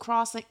of comes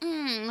across like,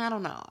 I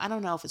don't know. I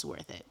don't know if it's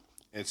worth it.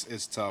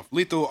 It's tough.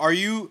 Lethal, are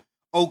you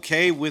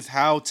okay with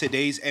how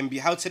today's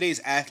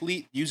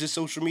athlete uses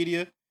social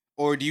media?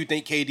 Or do you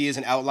think KD is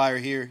an outlier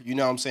here? You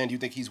know what I'm saying? Do you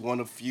think he's one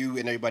of few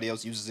and everybody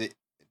else uses it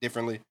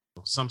differently?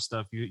 Some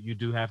stuff you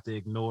do have to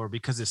ignore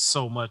because there's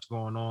so much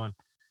going on.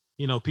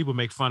 People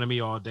make fun of me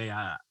all day.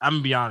 I'm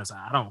gonna be honest,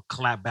 I don't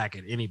clap back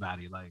at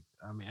anybody. Like,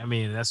 I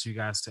mean, that's what you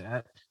guys say.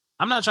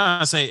 I'm not trying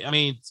to say,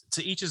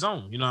 to each his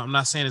own. I'm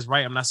not saying it's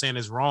right. I'm not saying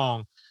it's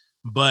wrong.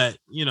 But,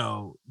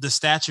 the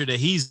stature that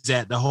he's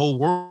at, the whole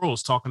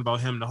world's talking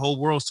about him. The whole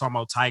world's talking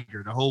about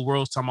Tiger. The whole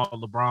world's talking about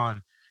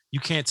LeBron.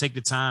 You can't take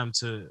the time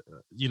to,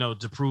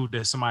 to prove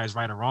that somebody's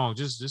right or wrong.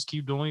 Just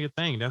keep doing your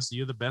thing.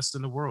 You're the best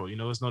in the world.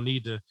 There's no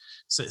need to,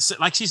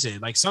 like she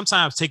said, like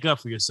sometimes take up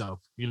for yourself.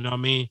 You know what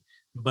I mean?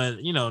 But,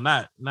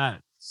 not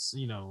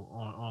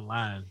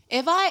online.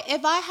 If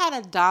I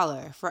had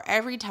 $1 for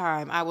every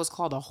time I was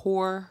called a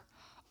whore,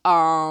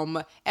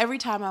 every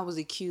time I was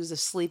accused of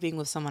sleeping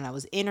with someone I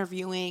was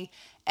interviewing,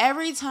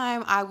 every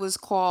time I was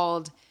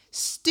called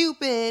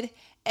stupid,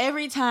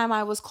 every time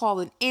I was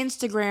called an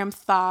Instagram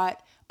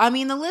thought,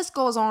 the list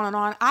goes on and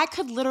on. I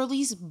could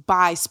literally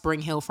buy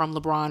Spring Hill from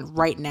LeBron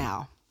right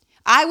now.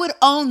 I would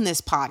own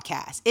this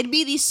podcast. It'd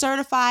be the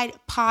certified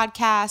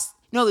podcast.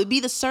 No, it'd be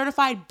the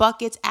Certified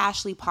Buckets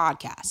Ashley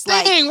podcast.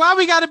 Dang, why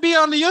we got to be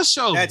on your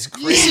show? That's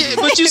crazy.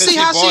 But you see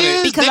how she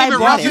is? Because David I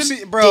bought Ruffin?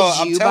 it. Bro,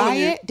 Did you buy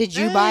it? Did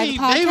you buy the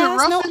podcast? David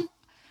Ruffin? No,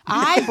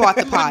 I bought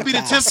the podcast. Wouldn't be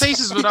the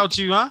Temptations without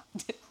you, huh?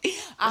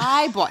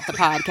 I bought the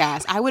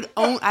podcast.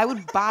 I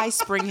would buy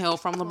Spring Hill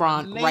from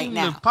LeBron right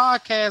now. The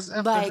podcast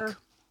after her.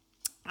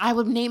 I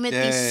would name it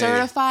the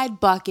Certified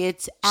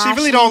Buckets. She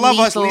really don't love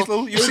us,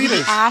 Lethal. You see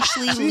this?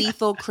 Ashley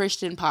Lethal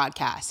Christian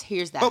podcast.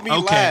 Here's that. Put me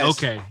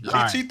last. Okay.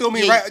 She threw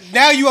me right.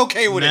 Now you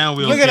okay with now it?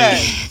 We Look okay. at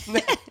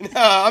that. No,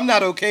 I'm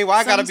not okay. Why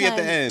I gotta be at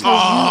the end?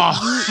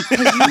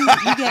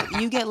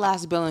 You get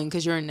last billing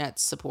because you're a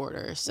Nets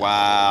supporter. So.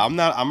 Wow, I'm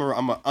not.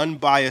 I'm an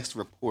unbiased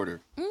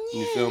reporter.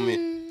 You feel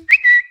me?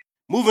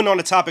 Moving on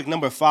to topic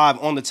number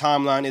 5 on the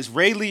timeline is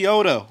Ray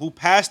Liotta, who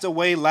passed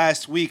away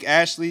last week.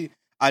 Ashley,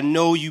 I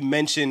know you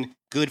mentioned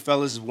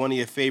Goodfellas is one of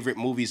your favorite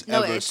movies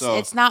ever.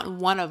 It's not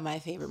one of my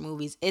favorite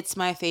movies. It's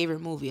my favorite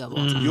movie of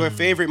all time. Your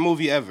favorite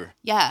movie ever?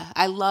 Yeah,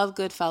 I love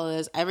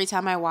Goodfellas. Every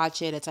time I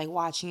watch it, it's like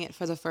watching it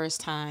for the first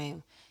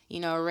time.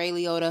 Ray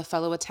Liotta,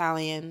 fellow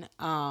Italian.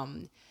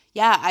 I'm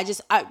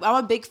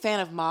a big fan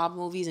of mob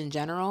movies in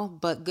general,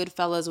 but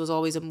Goodfellas was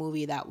always a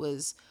movie that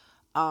was,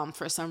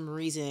 for some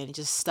reason,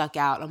 just stuck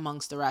out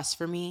amongst the rest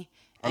for me.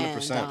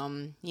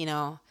 100%.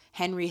 And,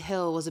 Henry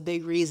Hill was a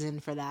big reason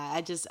for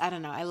that. I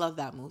don't know. I love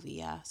that movie.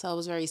 Yeah. So it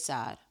was very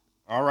sad.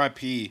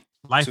 R.I.P.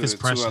 Life is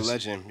precious. To a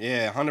legend.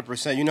 Yeah,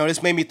 100%.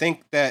 This made me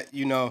think that,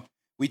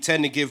 we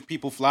tend to give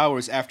people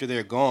flowers after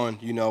they're gone,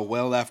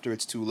 well after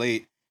it's too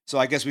late. So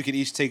I guess we could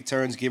each take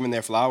turns giving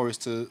our flowers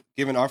to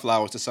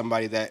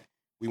somebody that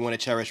we want to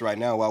cherish right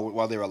now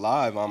while they're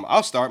alive.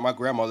 I'll start. My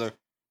grandmother.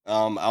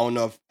 I don't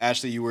know if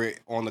Ashley, you were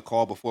on the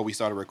call before we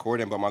started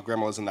recording, but my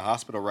grandmother's in the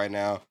hospital right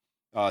now.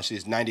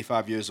 She's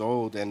 95 years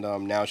old, and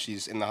now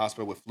she's in the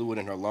hospital with fluid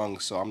in her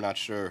lungs. So I'm not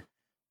sure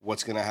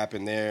what's gonna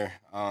happen there.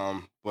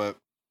 But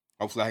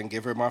hopefully I can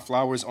give her my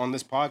flowers on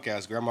this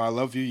podcast. Grandma, I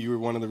love you. You were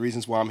one of the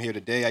reasons why I'm here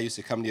today. I used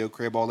to come to your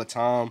crib all the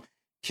time,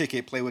 kick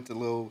it, play with the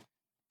little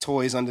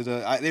toys under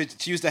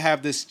she used to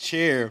have this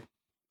chair,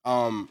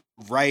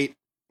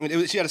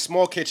 she had a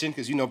small kitchen,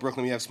 because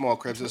Brooklyn, we have small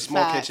cribs. There's a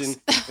small kitchen,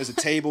 there's a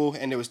table,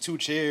 and there was 2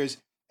 chairs.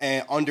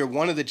 And under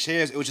one of the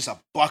chairs, it was just a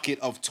bucket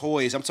of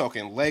toys. I'm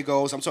talking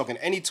Legos. I'm talking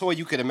any toy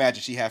you could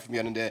imagine she had for me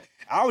under there.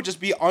 I would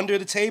just be under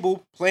the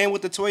table playing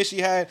with the toys she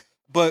had.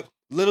 But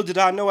little did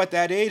I know at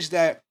that age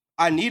that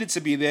I needed to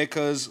be there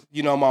because,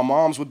 my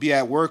moms would be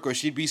at work or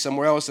she'd be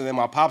somewhere else, and then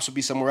my pops would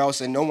be somewhere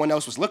else, and no one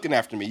else was looking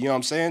after me. You know what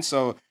I'm saying?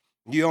 So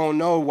you don't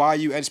know why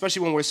and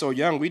especially when we're so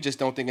young, we just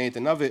don't think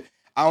anything of it.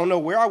 I don't know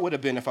where I would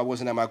have been if I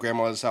wasn't at my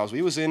grandmother's house.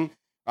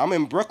 I'm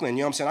in Brooklyn,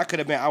 you know what I'm saying? I could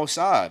have been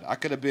outside. I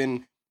could have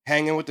been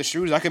hanging with the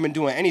shooters. I could have been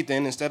doing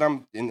anything. Instead,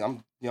 I'm you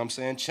know what I'm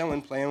saying,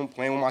 chilling, playing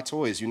with my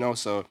toys,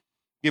 So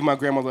give my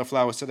grandmother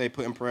flowers today,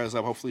 putting prayers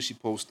up. Hopefully she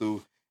pulls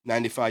through.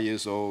 95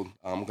 years old.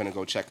 I'm going to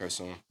go check her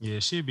soon. Yeah,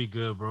 she'd be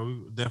good, bro. We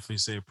would definitely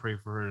say pray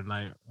for her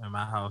tonight in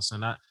my house.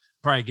 And I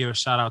probably give a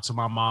shout out to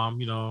my mom.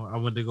 I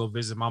went to go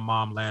visit my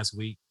mom last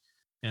week.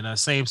 And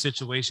same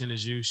situation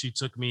as you. She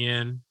took me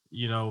in,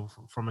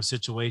 from a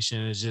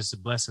situation. It's just a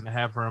blessing to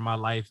have her in my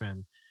life.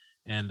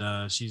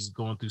 And she's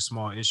going through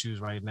small issues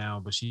right now,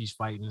 but she's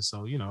fighting.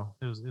 So,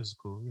 it was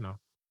cool,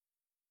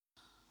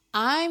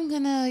 I'm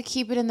going to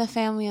keep it in the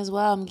family as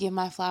well. I'm going to give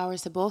my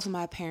flowers to both of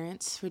my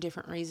parents for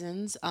different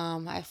reasons.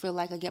 I feel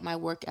like I get my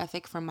work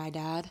ethic from my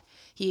dad.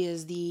 He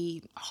is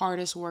the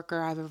hardest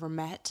worker I've ever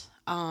met.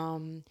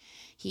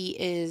 He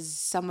is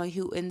someone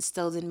who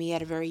instilled in me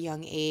at a very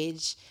young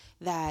age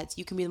that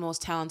you can be the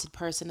most talented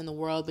person in the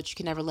world, but you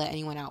can never let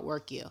anyone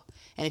outwork you.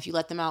 And if you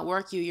let them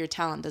outwork you, your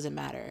talent doesn't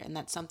matter. And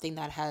that's something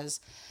that has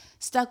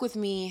stuck with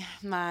me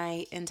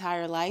my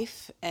entire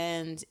life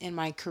and in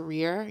my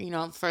career,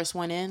 first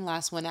one in,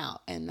 last one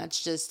out. And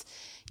that's just,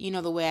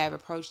 the way I've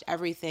approached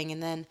everything.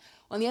 And then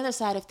on the other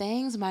side of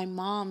things, my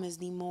mom is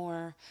the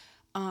more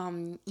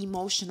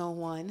emotional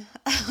one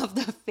of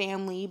the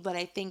family. But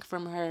I think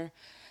from her,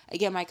 I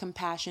get my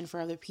compassion for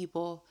other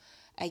people.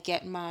 I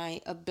get my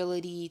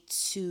ability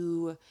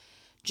to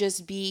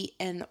just be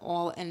and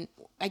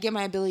I get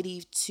my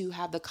ability to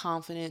have the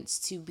confidence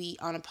to be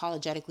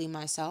unapologetically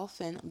myself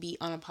and be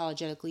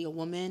unapologetically a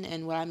woman.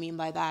 And what I mean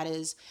by that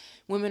is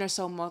women are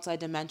so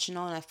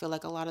multidimensional, and I feel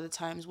like a lot of the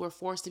times we're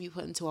forced to be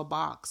put into a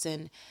box.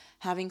 And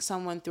having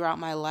someone throughout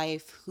my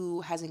life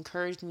who has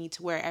encouraged me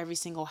to wear every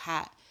single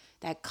hat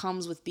that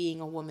comes with being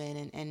a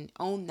woman and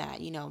own that,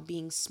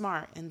 being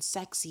smart and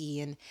sexy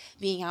and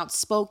being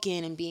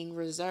outspoken and being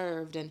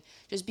reserved and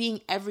just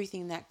being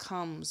everything that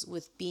comes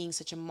with being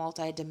such a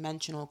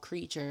multidimensional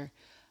creature,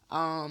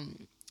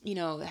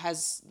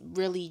 has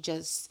really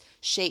just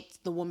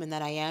shaped the woman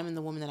that I am and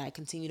the woman that I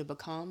continue to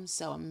become.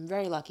 So I'm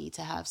very lucky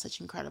to have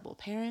such incredible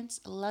parents.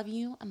 I love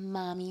you,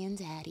 mommy and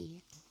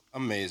daddy.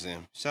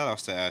 Amazing. Shout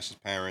outs to Ash's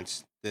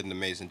parents. Did an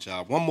amazing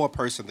job. One more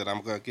person that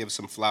I'm going to give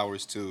some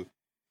flowers to.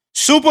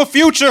 Super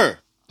Future.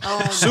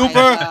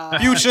 Super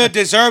Future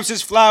deserves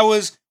his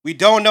flowers. We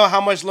don't know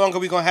how much longer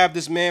we're going to have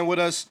this man with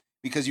us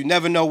because you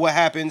never know what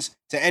happens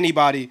to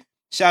anybody.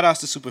 Shout outs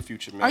to Super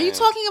Future, man. Are you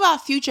talking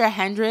about Future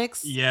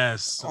Hendrix?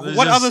 Yes.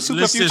 What other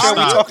Super Future are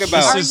we talking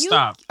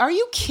about? Are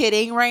you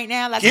kidding right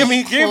now? Like,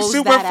 give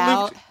Super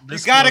Future. You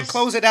got to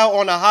close it out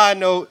on a high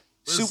note.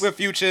 Super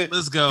Future.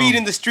 Let's go.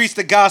 Feeding the streets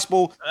the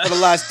gospel for the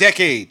last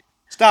decade.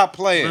 Stop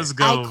playing. Let's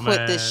go, I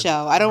quit this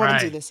show. I don't want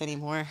to do this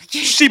anymore.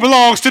 She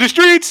belongs to the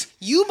streets.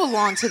 You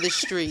belong to the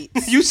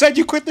streets. You said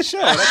you quit the show.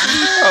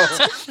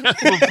 That's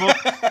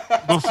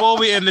Before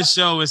we end the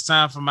show, it's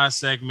time for my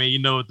segment. You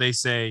know what they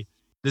say.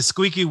 The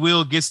squeaky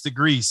wheel gets the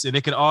grease, and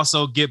it can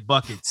also get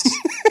buckets.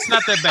 It's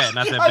not that bad.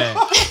 Not that bad.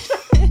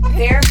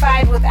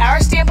 Verified with our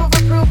stamp of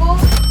approval,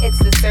 it's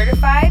the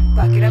Certified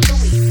Bucket of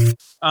the Week.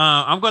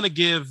 I'm going to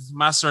give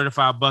my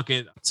certified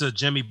bucket to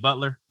Jimmy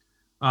Butler.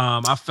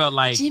 I felt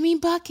like Jimmy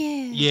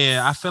Bucket.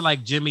 Yeah, I feel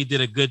like Jimmy did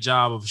a good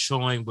job of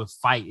showing what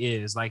fight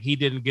is. Like, he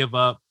didn't give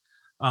up.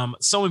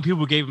 So many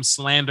people gave him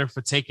slander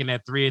for taking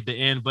that 3 at the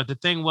end, but the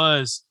thing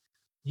was,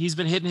 he's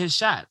been hitting his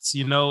shots,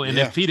 and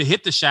if he'd have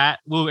hit the shot,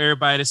 well,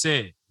 everybody would have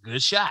said,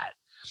 good shot.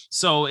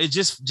 So it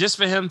just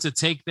for him to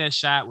take that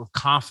shot with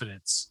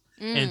confidence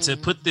and to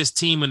put this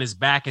team on his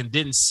back and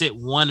didn't sit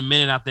 1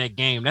 minute out that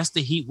game. That's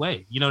the Heat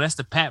way. You know, that's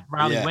the Pat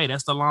Riley way.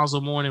 That's the Alonzo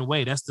Mourning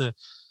way. That's the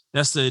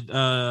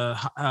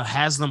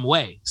Haslam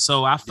way.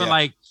 So I feel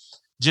like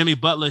Jimmy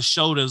Butler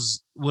showed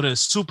us what a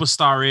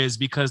superstar is,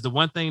 because the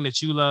one thing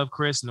that you love,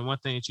 Chris, and the one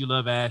thing that you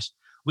love, Ash,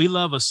 we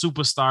love a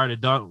superstar that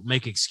don't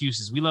make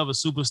excuses. We love a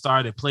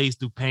superstar that plays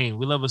through pain.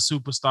 We love a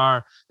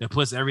superstar that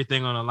puts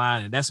everything on the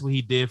line. And that's what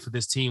he did for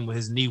this team when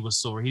his knee was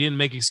sore. He didn't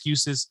make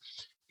excuses.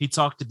 He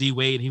talked to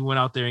D-Wade and he went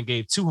out there and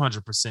gave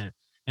 200%.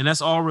 And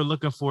that's all we're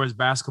looking for as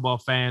basketball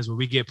fans, when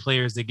we get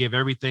players that give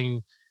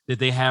everything that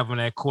they have on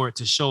that court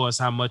to show us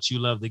how much you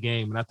love the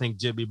game. And I think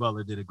Jimmy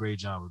Butler did a great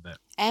job of that.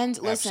 And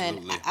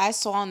listen, I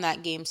saw in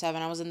that Game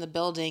 7, I was in the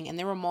building, and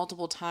there were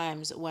multiple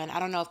times when, I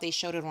don't know if they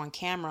showed it on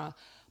camera,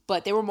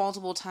 but there were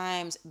multiple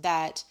times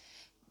that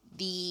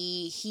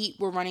the Heat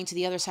were running to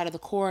the other side of the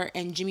court,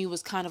 and Jimmy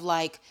was kind of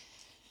like,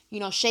 you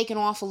know, shaking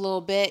off a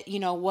little bit, you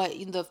know, what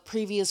the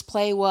previous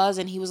play was,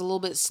 and he was a little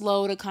bit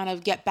slow to kind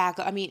of get back.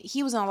 I mean,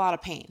 he was in a lot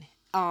of pain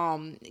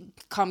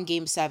come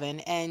Game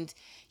 7, and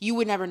you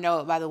would never know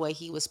it by the way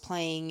he was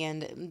playing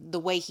and the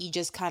way he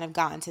just kind of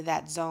got into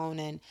that zone.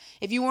 And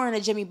if you weren't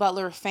a Jimmy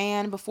Butler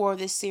fan before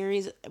this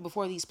series,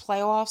 before these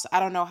playoffs,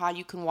 I don't know how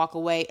you can walk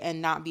away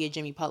and not be a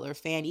Jimmy Butler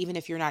fan, even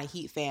if you're not a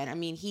Heat fan. I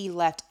mean, he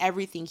left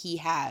everything he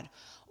had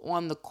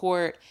on the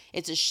court.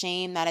 It's a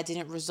shame that it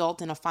didn't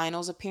result in a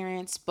finals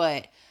appearance,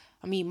 but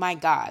I mean, my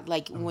God,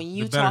 like when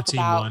you talk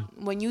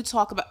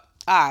about,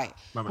 all right,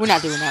 we're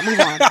not doing that. Move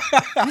on.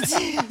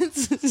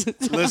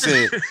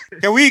 Listen,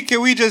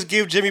 can we just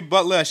give Jimmy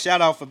Butler a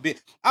shout out for being?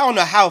 I don't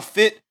know how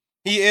fit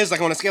he is. Like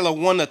on a scale of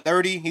 1 to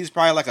 30, he's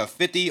probably like a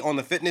 50 on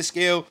the fitness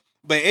scale.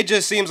 But it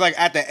just seems like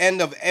at the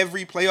end of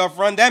every playoff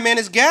run, that man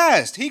is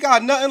gassed. He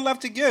got nothing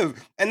left to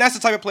give, and that's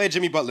the type of player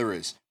Jimmy Butler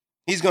is.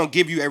 He's gonna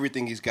give you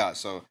everything he's got.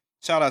 So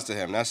shout outs to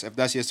him. If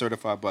that's your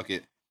certified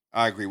bucket,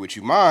 I agree with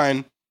you.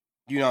 Mine,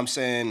 you know what I'm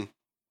saying,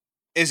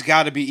 it's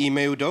got to be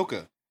Ime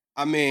Udoka.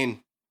 I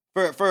mean,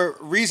 for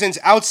reasons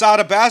outside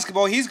of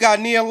basketball, he's got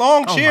Nia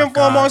Long cheering for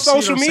him on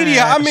social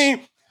media. I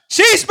mean,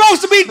 she's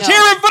supposed to be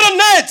cheering for the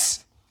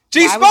Nets.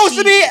 She's supposed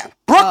to be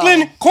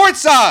Brooklyn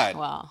courtside.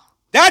 Wow.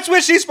 That's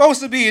where she's supposed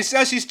to be. It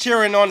says she's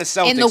cheering on the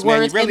Celtics. In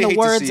the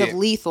words of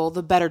Lethal,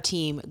 the better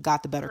team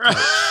got the better coach.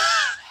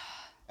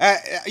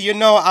 You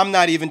know, I'm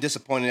not even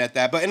disappointed at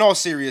that. But in all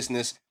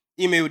seriousness,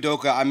 Ime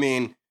Udoka, I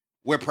mean,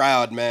 we're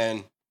proud,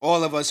 man.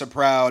 All of us are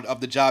proud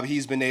of the job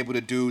he's been able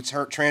to do,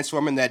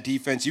 transforming that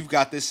defense. You've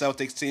got this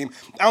Celtics team.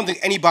 I don't think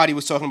anybody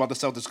was talking about the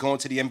Celtics going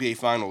to the NBA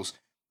Finals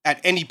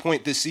at any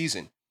point this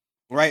season,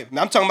 right?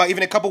 I'm talking about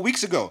even a couple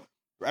weeks ago,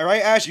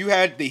 right, Ash? You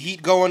had the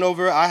Heat going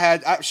over.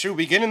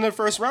 Beginning of the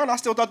first round, I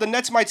still thought the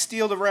Nets might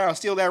steal that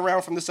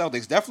round from the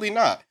Celtics. Definitely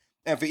not.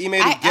 And for Ime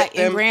to get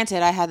them... And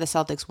granted, I had the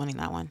Celtics winning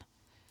that one.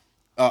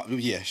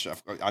 Yeah, sure.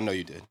 I know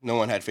you did. No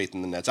one had faith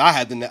in the Nets. I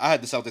had the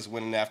Celtics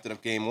winning after the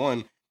game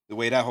one, the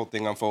way that whole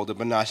thing unfolded.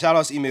 But nah, shout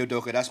out to Ime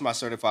Udoka. That's my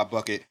certified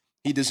bucket.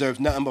 He deserves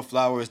nothing but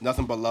flowers,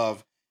 nothing but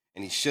love,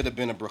 and he should have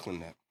been a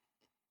Brooklyn Net.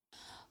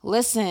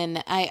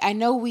 Listen, I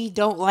know we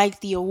don't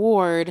like the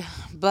award,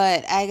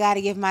 but I got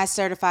to give my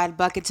certified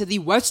bucket to the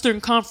Western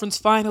Conference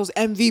Finals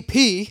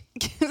MVP,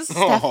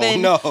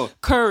 Stephen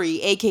Curry,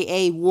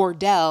 a.k.a.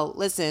 Wardell.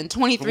 Listen,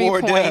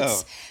 23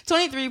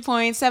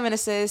 points, 7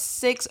 assists,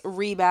 6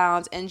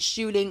 rebounds, and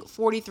shooting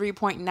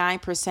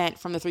 43.9%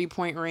 from the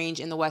three-point range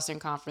in the Western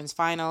Conference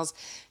Finals.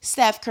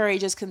 Steph Curry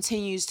just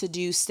continues to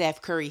do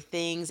Steph Curry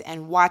things,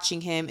 and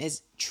watching him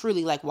is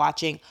truly like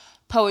watching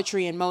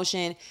poetry in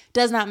motion.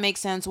 Does not make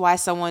sense why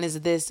someone is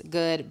this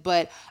good,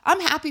 but I'm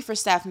happy for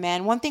Steph,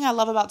 man. One thing I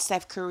love about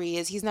Steph Curry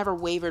is he's never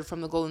wavered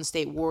from the Golden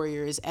State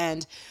Warriors,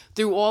 and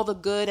through all the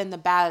good and the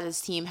bad this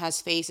team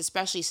has faced,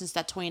 especially since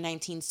that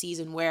 2019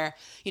 season where,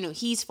 you know,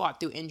 he's fought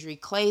through injury,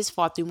 Clay's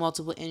fought through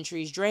multiple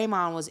injuries,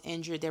 Draymond was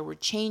injured, there were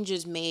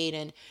changes made,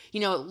 and, you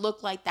know, it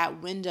looked like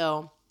that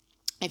window,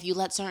 if you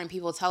let certain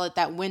people tell it,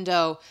 that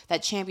window,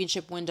 that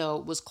championship window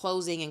was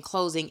closing and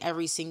closing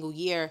every single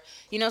year.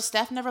 You know,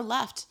 Steph never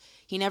left.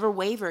 He never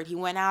wavered. He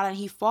went out and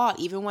he fought,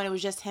 even when it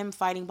was just him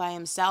fighting by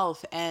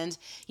himself. And,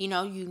 you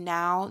know, you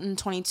now in the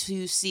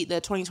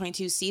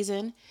 2022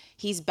 season,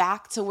 he's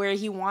back to where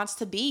he wants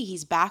to be.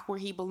 He's back where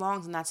he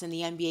belongs, and that's in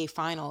the NBA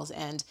Finals.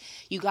 And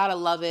you got to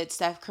love it.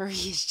 Steph Curry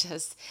is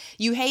just,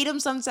 you hate him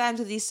sometimes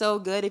because he's so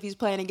good if he's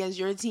playing against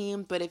your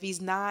team. But if he's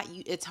not,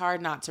 it's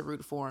hard not to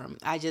root for him.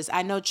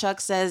 I know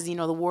Chuck says, you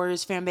know, the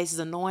Warriors fan base is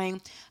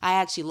annoying. I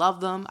actually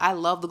love them. I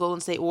love the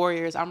Golden State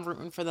Warriors. I'm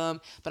rooting for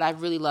them. But I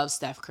really love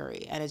Steph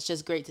Curry. And it's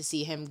just great to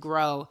see him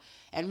grow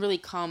and really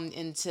come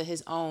into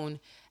his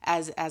own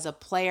as a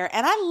player.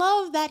 And I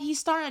love that he's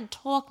starting to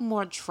talk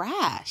more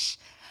trash.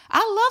 I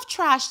love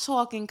trash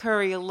talking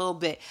Curry a little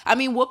bit. I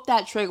mean, whoop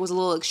that trick was a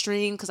little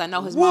extreme because I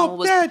know his mama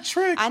was.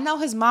 I know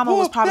his mama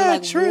was probably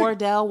like,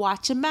 Wardell,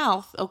 watch your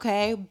mouth,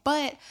 okay?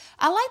 But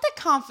I like the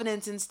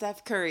confidence in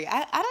Steph Curry. I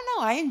don't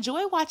know. I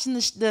enjoy watching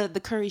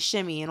the Curry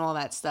shimmy and all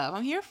that stuff.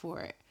 I'm here for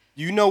it.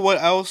 You know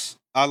what else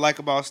I like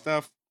about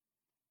Steph?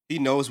 He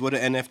knows what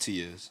an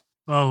NFT is.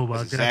 Oh my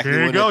That's god! exactly There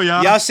you what go, it-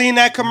 y'all. Y'all seen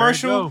that There you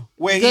commercial go.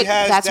 where he Good.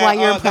 has That's that, why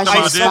your the impression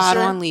ice is spot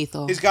sculpture? on,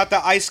 Lethal. He's got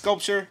the ice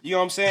sculpture. You know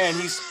what I'm saying?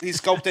 He's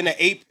sculpting the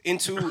ape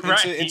into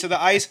Right. into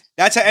the ice.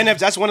 That's a NFT.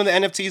 That's one of the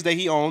NFTs that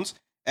he owns,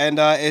 and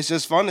it's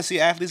just fun to see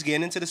athletes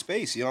getting into the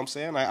space. You know what I'm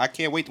saying? I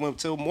can't wait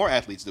until more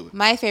athletes do it.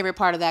 My favorite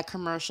part of that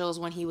commercial is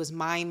when he was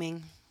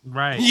miming.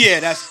 Right.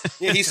 Yeah,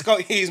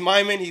 he's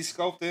miming, he's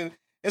sculpting.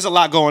 There's a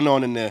lot going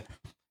on in there.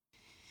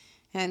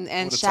 And What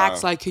a Shaq's time.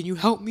 like, can you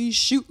help me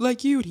shoot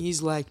like you? And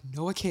he's like,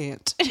 no, I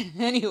can't.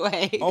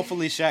 Anyway.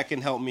 Hopefully, Shaq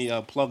can help me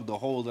plug the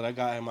hole that I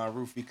got in my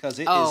roof because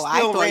it is Oh, I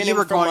still thought raining you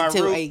were from my going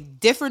to roof. a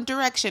different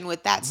direction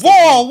with that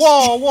Whoa,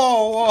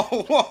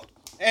 statement. whoa.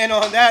 And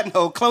on that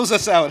note, close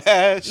us out,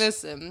 Ash.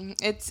 Listen,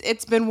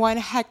 it's been one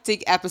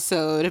hectic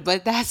episode,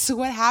 but that's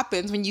what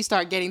happens when you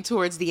start getting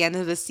towards the end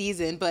of the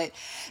season. But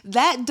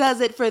that does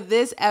it for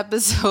this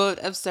episode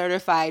of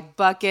Certified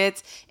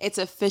Buckets. It's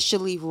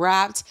officially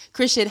wrapped.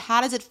 Christian, how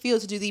does it feel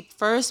to do the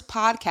first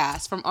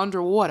podcast from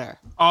underwater?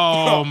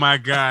 Oh my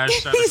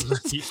gosh!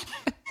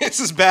 This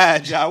is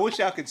bad, y'all. I wish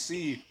y'all could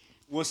see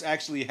what's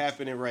actually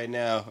happening right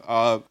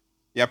now.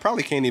 Yeah, I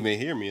probably can't even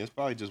hear me. It's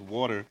probably just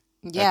water.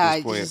 Yeah,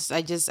 at this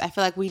point. I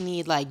feel like we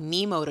need like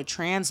Nemo to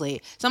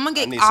translate. Someone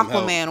get need some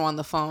help. Aquaman on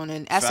the phone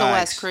and SOS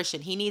Facts. Christian.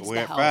 He needs the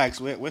Where, help.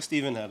 facts. Where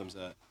Steven Adams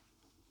at?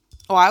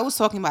 Oh, I was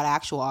talking about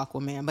actual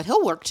Aquaman, but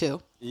he'll work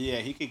too. Yeah,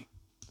 he could.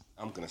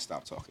 I'm gonna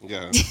stop talking. Go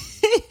ahead.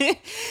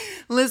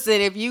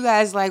 Listen, if you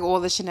guys like all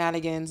the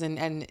shenanigans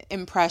and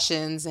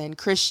impressions and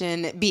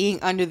Christian being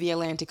under the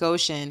Atlantic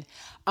Ocean,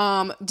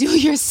 do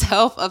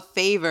yourself a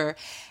favor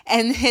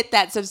and hit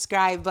that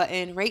subscribe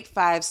button, rate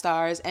 5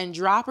 stars, and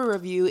drop a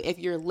review if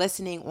you're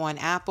listening on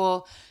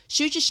Apple.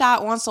 Shoot your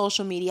shot on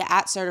social media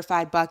at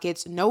Certified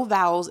Buckets, no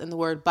vowels in the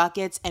word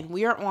buckets, and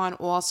we are on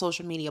all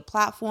social media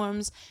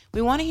platforms.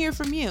 We want to hear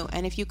from you,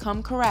 and if you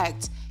come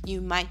correct, you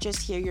might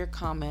just hear your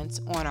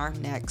comments on our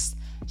next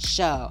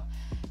show.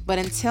 But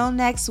until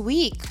next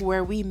week,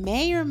 where we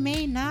may or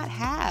may not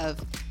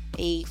have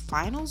a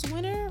finals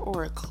winner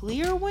or a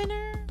clear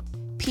winner,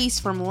 peace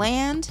from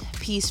land,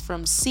 peace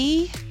from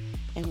sea,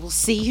 and we'll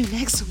see you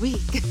next week.